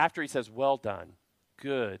 After he says, well done,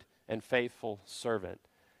 good and faithful servant.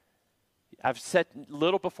 I've set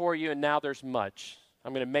little before you, and now there's much.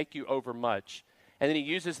 I'm going to make you over much. And then he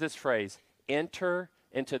uses this phrase, enter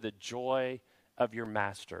into the joy of your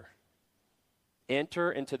master.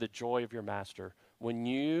 Enter into the joy of your master. When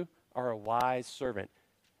you are a wise servant,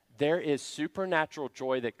 there is supernatural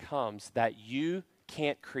joy that comes that you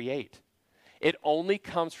can't create. It only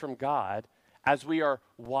comes from God as we are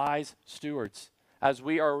wise stewards, as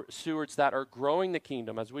we are stewards that are growing the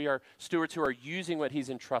kingdom, as we are stewards who are using what he's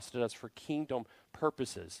entrusted us for kingdom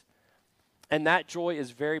purposes. And that joy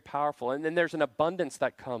is very powerful. And then there's an abundance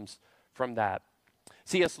that comes from that.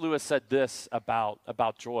 C.S. Lewis said this about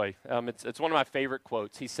joy. It's one of my favorite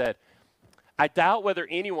quotes. He said, I doubt whether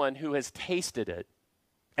anyone who has tasted it,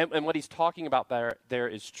 and what he's talking about there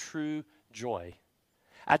is true joy.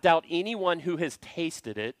 I doubt anyone who has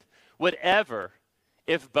tasted it would ever,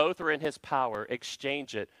 if both are in his power,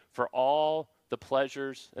 exchange it for all the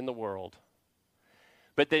pleasures in the world.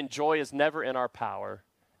 But then joy is never in our power,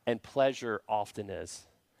 and pleasure often is.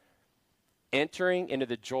 Entering into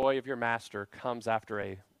the joy of your master comes after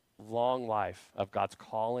a long life of God's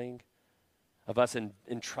calling, of us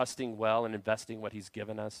entrusting well and investing what he's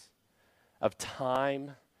given us, of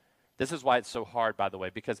time. This is why it's so hard, by the way,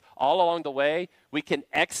 because all along the way, we can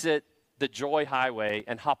exit the joy highway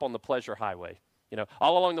and hop on the pleasure highway.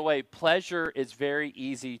 All along the way, pleasure is very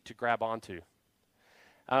easy to grab onto.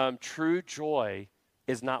 True joy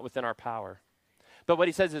is not within our power. But what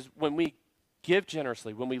he says is when we give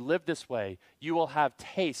generously, when we live this way, you will have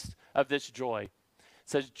taste of this joy. It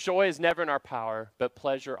says joy is never in our power, but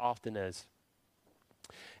pleasure often is.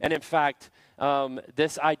 And in fact,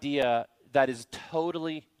 this idea that is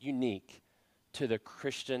totally unique to the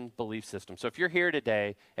Christian belief system. So if you're here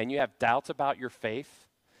today and you have doubts about your faith,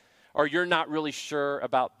 or you're not really sure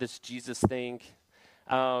about this Jesus thing,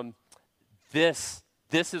 this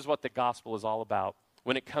is what the gospel is all about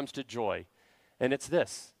when it comes to joy. And it's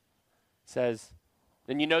this. It says,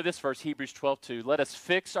 and you know this verse, Hebrews 12:2, let us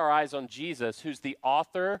fix our eyes on Jesus, who's the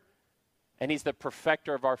author and he's the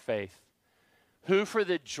perfecter of our faith, who for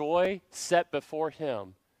the joy set before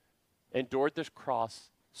him endured the cross,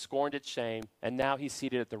 scorned its shame, and now he's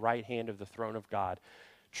seated at the right hand of the throne of God.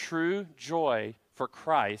 True joy for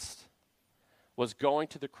Christ was going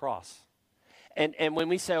to the cross. And when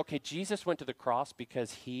we say, okay, Jesus went to the cross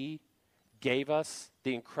because he gave us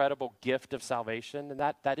the incredible gift of salvation, and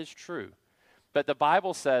that is true. But the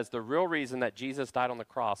Bible says the real reason that Jesus died on the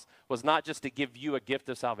cross was not just to give you a gift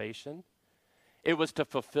of salvation, it was to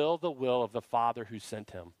fulfill the will of the Father who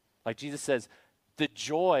sent him. Like Jesus says, the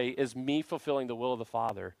joy is me fulfilling the will of the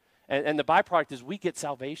Father. And the byproduct is we get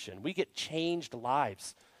salvation. We get changed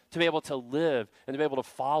lives to be able to live and to be able to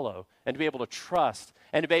follow and to be able to trust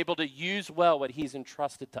and to be able to use well what he's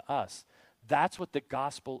entrusted to us. That's what the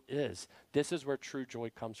gospel is. This is where true joy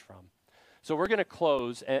comes from. So we're going to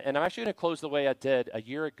close, and I'm actually going to close the way I did a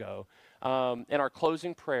year ago in our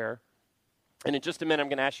closing prayer. And in just a minute, I'm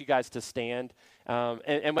going to ask you guys to stand.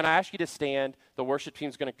 And when I ask you to stand, the worship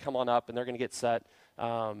team's going to come on up, and they're going to get set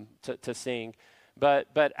to sing.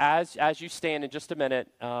 But as you stand in just a minute,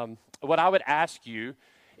 what I would ask you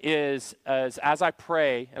is as I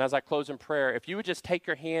pray and as I close in prayer, if you would just take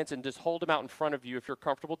your hands and just hold them out in front of you if you're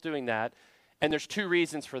comfortable doing that. And there's two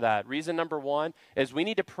reasons for that. Reason number one is we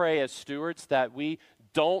need to pray as stewards that we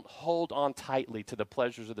don't hold on tightly to the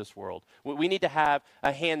pleasures of this world. We need to have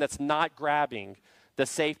a hand that's not grabbing the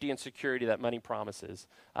safety and security that money promises,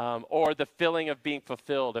 or the feeling of being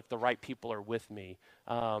fulfilled if the right people are with me.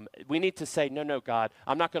 We need to say, no, God,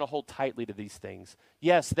 I'm not going to hold tightly to these things.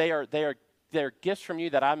 Yes, they're gifts from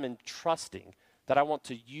you that I'm entrusting, that I want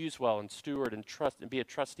to use well and steward and trust and be a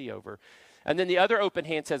trustee over. And then the other open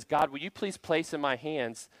hand says, God, will you please place in my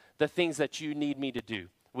hands the things that you need me to do?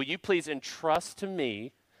 Will you please entrust to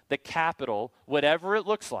me the capital, whatever it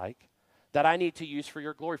looks like, that I need to use for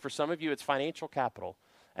your glory? For some of you, it's financial capital.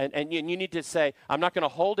 And you need to say, I'm not going to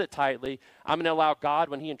hold it tightly. I'm going to allow God,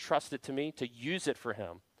 when he entrusts it to me, to use it for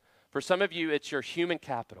him. For some of you, it's your human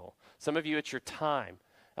capital. Some of you, it's your time.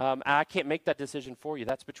 I can't make that decision for you.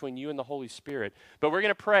 That's between you and the Holy Spirit. But we're going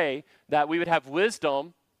to pray that we would have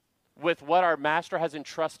wisdom with what our master has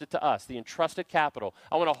entrusted to us, the entrusted capital.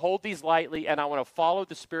 I want to hold these lightly, and I want to follow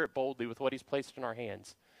the Spirit boldly with what he's placed in our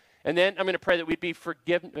hands. And then I'm going to pray that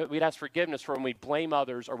we'd ask forgiveness for when we blame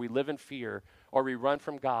others, or we live in fear, or we run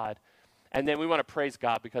from God. And then we want to praise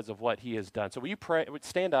God because of what he has done. So will you pray?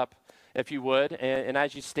 Stand up, if you would. And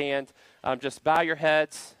as you stand, just bow your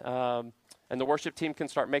heads, and the worship team can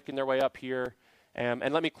start making their way up here.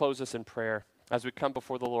 And let me close this in prayer as we come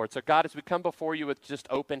before the Lord. So God, as we come before you with just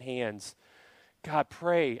open hands, God,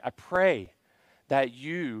 I pray that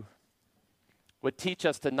you would teach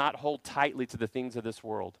us to not hold tightly to the things of this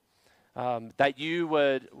world, that you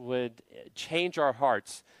would change our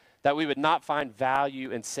hearts, that we would not find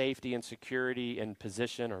value in safety and security and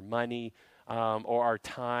position or money, or our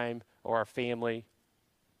time or our family.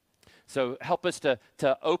 So help us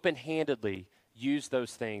to open-handedly use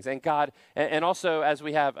those things. And God, and also as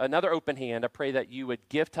we have another open hand, I pray that you would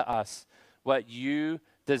give to us what you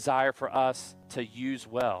desire for us to use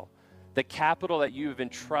well. The capital that you have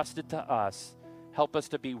entrusted to us, help us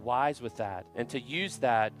to be wise with that and to use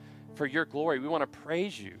that for your glory. We want to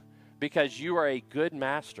praise you because you are a good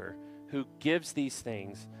master who gives these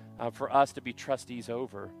things for us to be trustees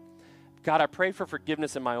over. God, I pray for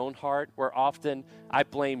forgiveness in my own heart where often I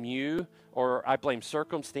blame you, or I blame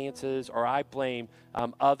circumstances, or I blame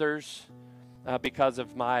others because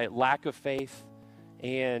of my lack of faith,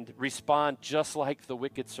 and respond just like the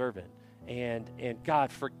wicked servant. And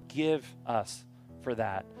God, forgive us for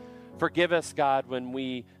that. Forgive us, God, when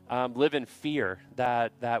we live in fear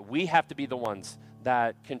that we have to be the ones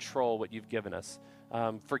that control what you've given us.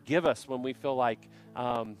 Forgive us when we feel like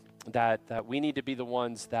that we need to be the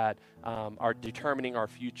ones that are determining our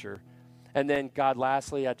future. And then, God,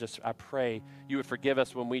 lastly, I pray you would forgive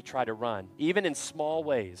us when we try to run, even in small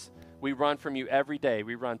ways. We run from you every day.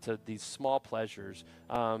 We run to these small pleasures,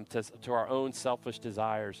 to our own selfish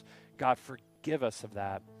desires. God, forgive us of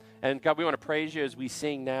that. And God, we want to praise you as we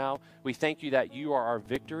sing now. We thank you that you are our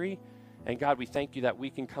victory. And God, we thank you that we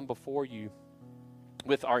can come before you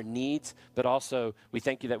with our needs, but also we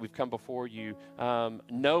thank you that we've come before you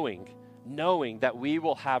knowing that we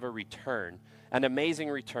will have a return, an amazing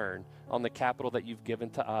return on the capital that you've given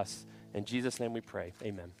to us. In Jesus' name we pray.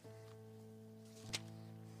 Amen.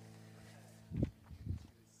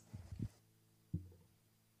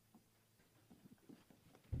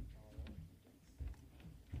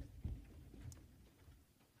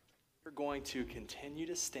 We're going to continue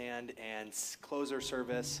to stand and close our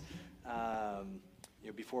service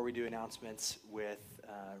before we do announcements with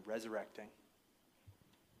resurrecting.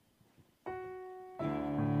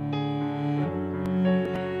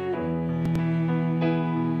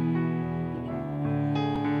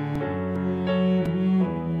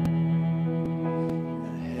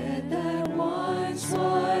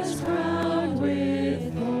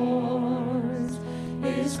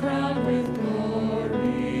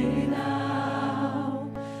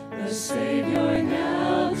 Savior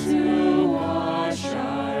now to wash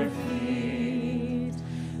our feet.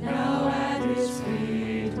 Now at his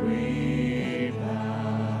feet we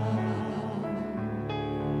bow.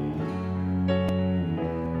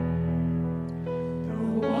 The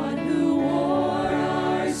one who wore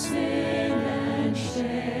our sin and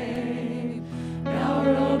shame, now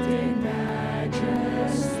robed in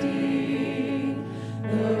majesty,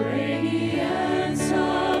 the radiance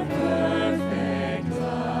of perfect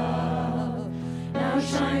love now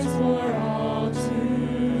shines for all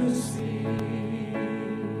to see.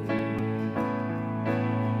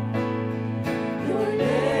 Your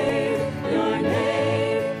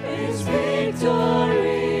name is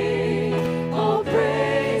victory. All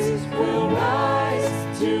praise will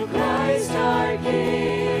rise to Christ our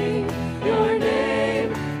King. Your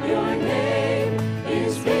name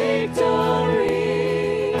is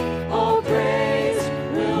victory. All praise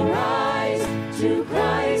will rise to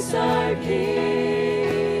Christ our King.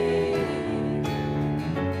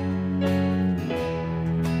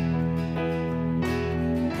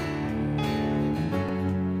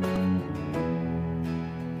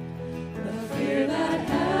 The fear that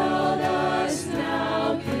held us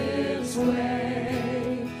now gives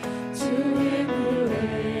way to Him who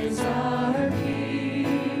reigns our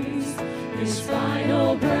peace. His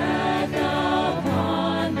final breath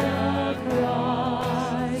upon the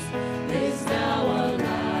cross is now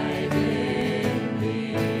alive in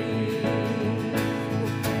me.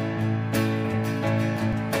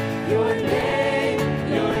 Your name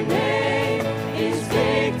is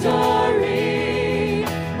victory.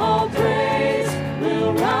 All praise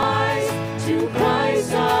will rise to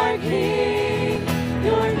Christ our King.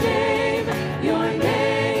 Your name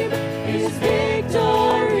is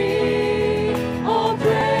victory. All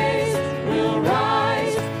praise will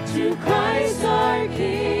rise to Christ our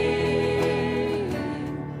King.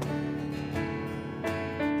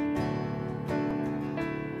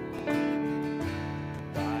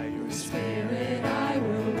 By your Spirit I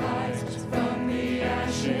will rise from the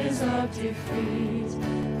ashes of defeat.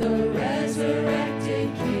 The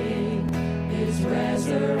resurrected King is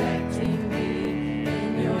resurrecting me.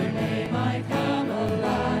 In your name I come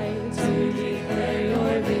alive to declare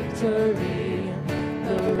your victory.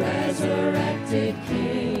 The resurrected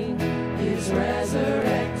King is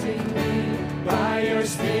resurrecting me. By your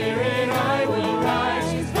Spirit I will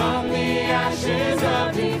rise from the ashes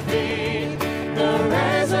of defeat. The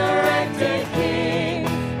resurrected King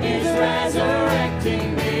is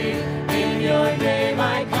resurrecting me. In your name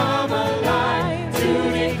I come alive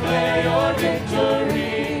to declare your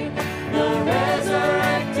victory. The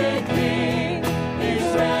resurrected King is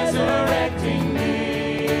resurrecting me.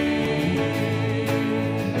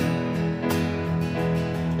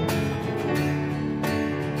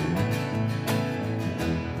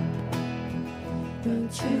 The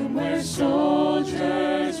tomb where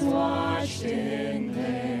soldiers watched in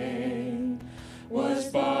vain was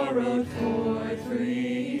borrowed for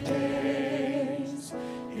 3 days.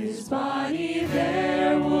 His body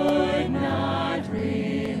there would not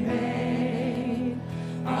remain.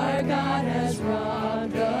 Our God has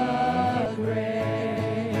robbed the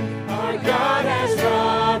grave. Our God has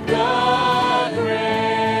robbed the grave.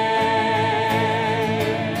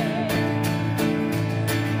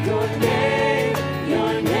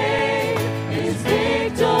 Your name is victory.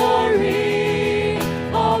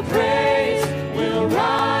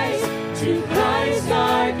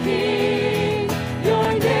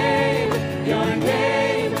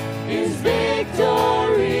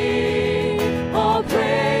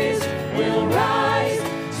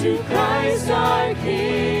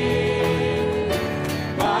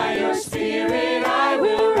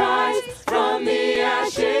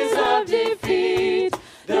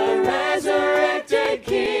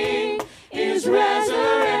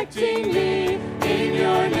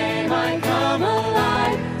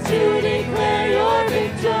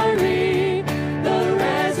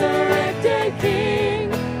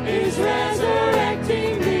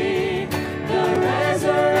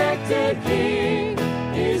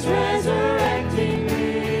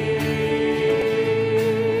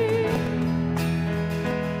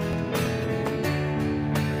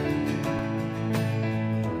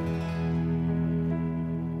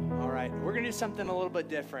 we're going to do something a little bit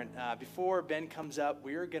different. Before Ben comes up,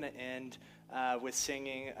 we are going to end with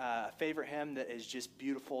singing a favorite hymn that is just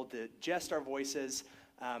beautiful to just our voices.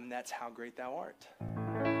 That's How Great Thou Art.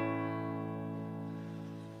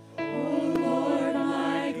 Oh Lord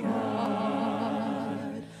my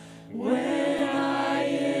God, when I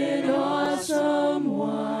in awesome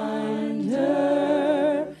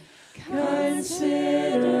wonder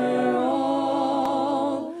consider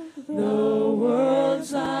all the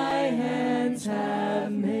worlds thy hands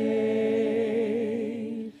have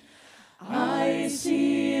made, I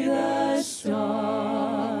see the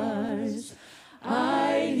stars,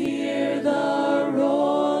 I hear the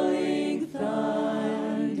rolling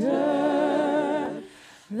thunder,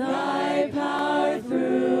 thy power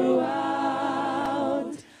throughout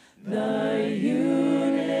the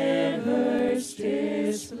universe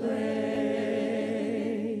displayed.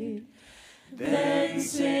 Then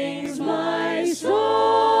sings my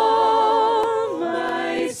soul,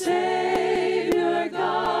 my Savior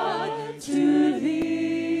God, to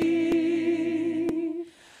thee.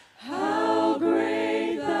 How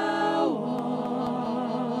great thou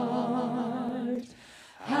art,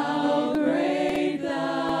 how great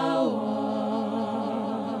thou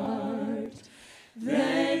art.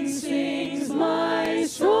 Then sings my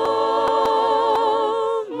soul,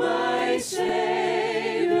 my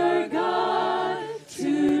Savior God,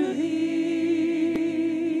 to thee.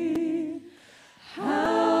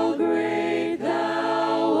 How great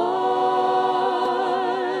thou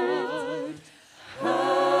art,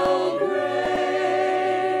 how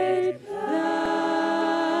great thou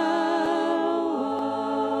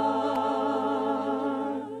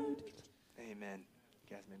art. Amen. You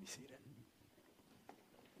guys may be seated.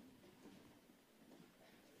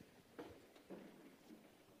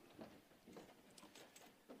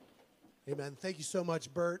 Amen. Thank you so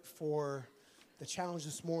much, Bert, for the challenge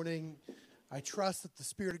this morning. I trust that the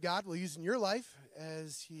Spirit of God will use in your life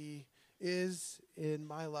as He is in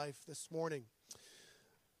my life this morning.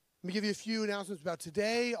 Let me give you a few announcements about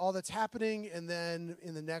today, all that's happening, and then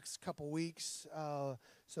in the next couple weeks.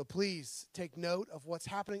 So please take note of what's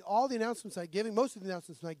happening. All the announcements I'm giving, most of the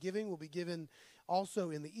announcements I'm giving will be given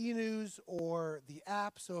also in the e-news or the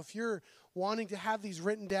app. So if you're wanting to have these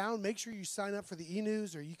written down, make sure you sign up for the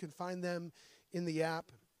e-news, or you can find them in the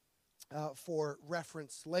app for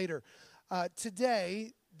reference later.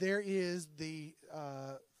 Today, there is the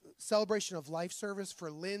celebration of life service for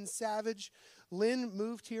Lynn Savage. Lynn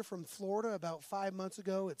moved here from Florida about 5 months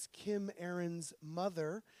ago. It's Kim Aaron's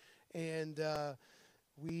mother, and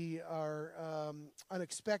we are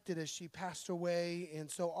unexpected as she passed away. And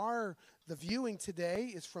so the viewing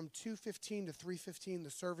today is from 2:15 to 3:15.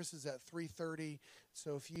 The service is at 3:30.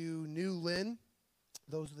 So if you knew Lynn,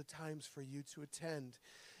 those are the times for you to attend.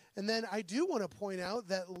 And then I do want to point out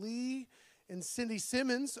that Lee and Cindy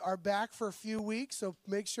Simmons are back for a few weeks, so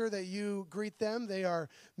make sure that you greet them. They are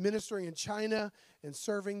ministering in China and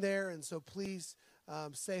serving there, and so please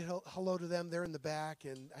say hello to them. They're in the back,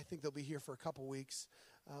 and I think they'll be here for a couple weeks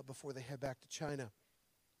before they head back to China.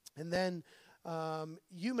 And then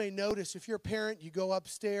you may notice, if you're a parent, you go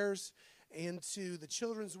upstairs into the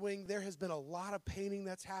children's wing. There has been a lot of painting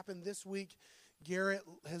that's happened this week. Garrett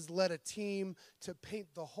has led a team to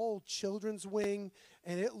paint the whole children's wing,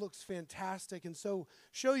 and it looks fantastic. And so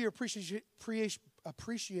show your appreciation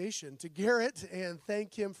to Garrett and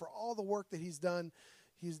thank him for all the work that he's done.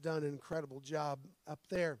 He's done an incredible job up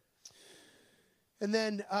there. And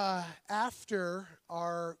then after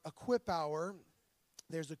our Equip Hour,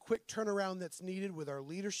 there's a quick turnaround that's needed with our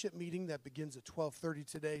leadership meeting that begins at 12:30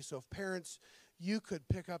 today. So if parents, you could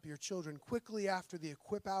pick up your children quickly after the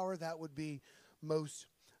Equip Hour, that would be most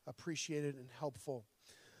appreciated and helpful.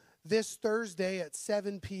 This Thursday at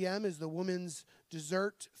 7 p.m. is the Women's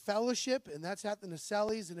Dessert Fellowship, and that's at the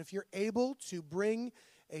Naselli's. And if you're able to bring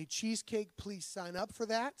a cheesecake, please sign up for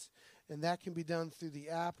that. And that can be done through the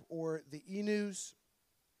app or the e-news.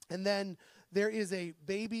 And then there is a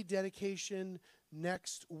baby dedication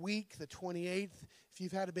next week, the 28th. If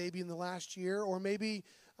you've had a baby in the last year, or maybe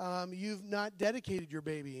you've not dedicated your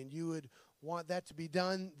baby and you would want that to be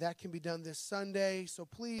done, that can be done this Sunday. So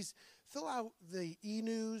please fill out the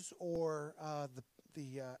e-news or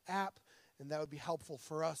the app, and that would be helpful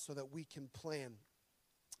for us so that we can plan.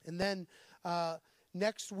 And then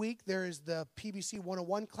next week, there is the PBC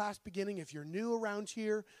 101 class beginning. If you're new around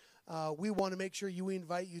here, we want to make sure we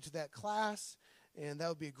invite you to that class, and that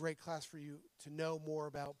would be a great class for you to know more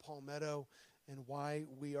about Palmetto and why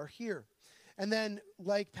we are here. And then,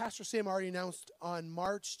 like Pastor Sam already announced, on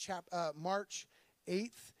March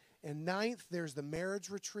 8th and 9th. There's the marriage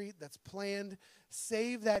retreat that's planned.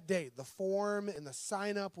 Save that date. The form and the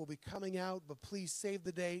sign-up will be coming out, but please save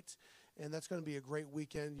the date, and that's going to be a great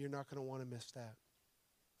weekend. You're not going to want to miss that.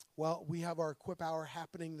 Well, we have our Equip Hour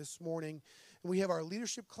happening this morning, and we have our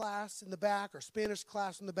leadership class in the back, our Spanish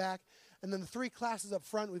class in the back, and then the 3 classes up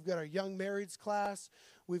front. We've got our Young Marrieds class.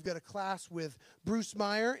 We've got a class with Bruce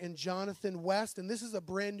Meyer and Jonathan West, and this is a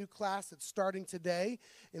brand new class that's starting today,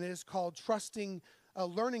 and it is called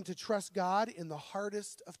Learning to Trust God in the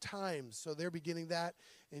Hardest of Times. So they're beginning that,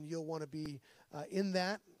 and you'll want to be in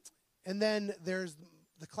that. And then there's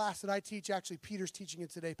the class that I teach. Actually, Peter's teaching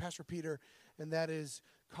it today, Pastor Peter, and that is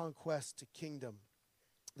Conquest to Kingdom.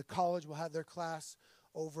 The college will have their class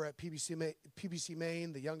over at PBC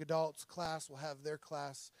Maine. The young adults class will have their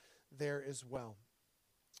class there as well.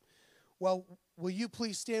 Well, will you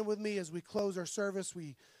please stand with me as we close our service?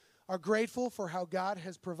 We are grateful for how God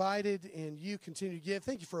has provided, and you continue to give.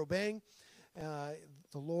 Thank you for obeying the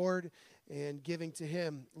Lord and giving to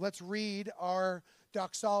Him. Let's read our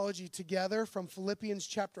doxology together from Philippians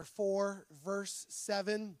chapter 4, verse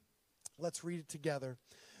 7. Let's read it together.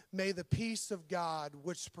 May the peace of God,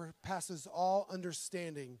 which surpasses all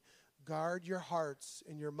understanding, guard your hearts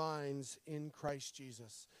and your minds in Christ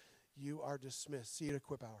Jesus. You are dismissed. See you at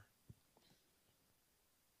Equip Hour.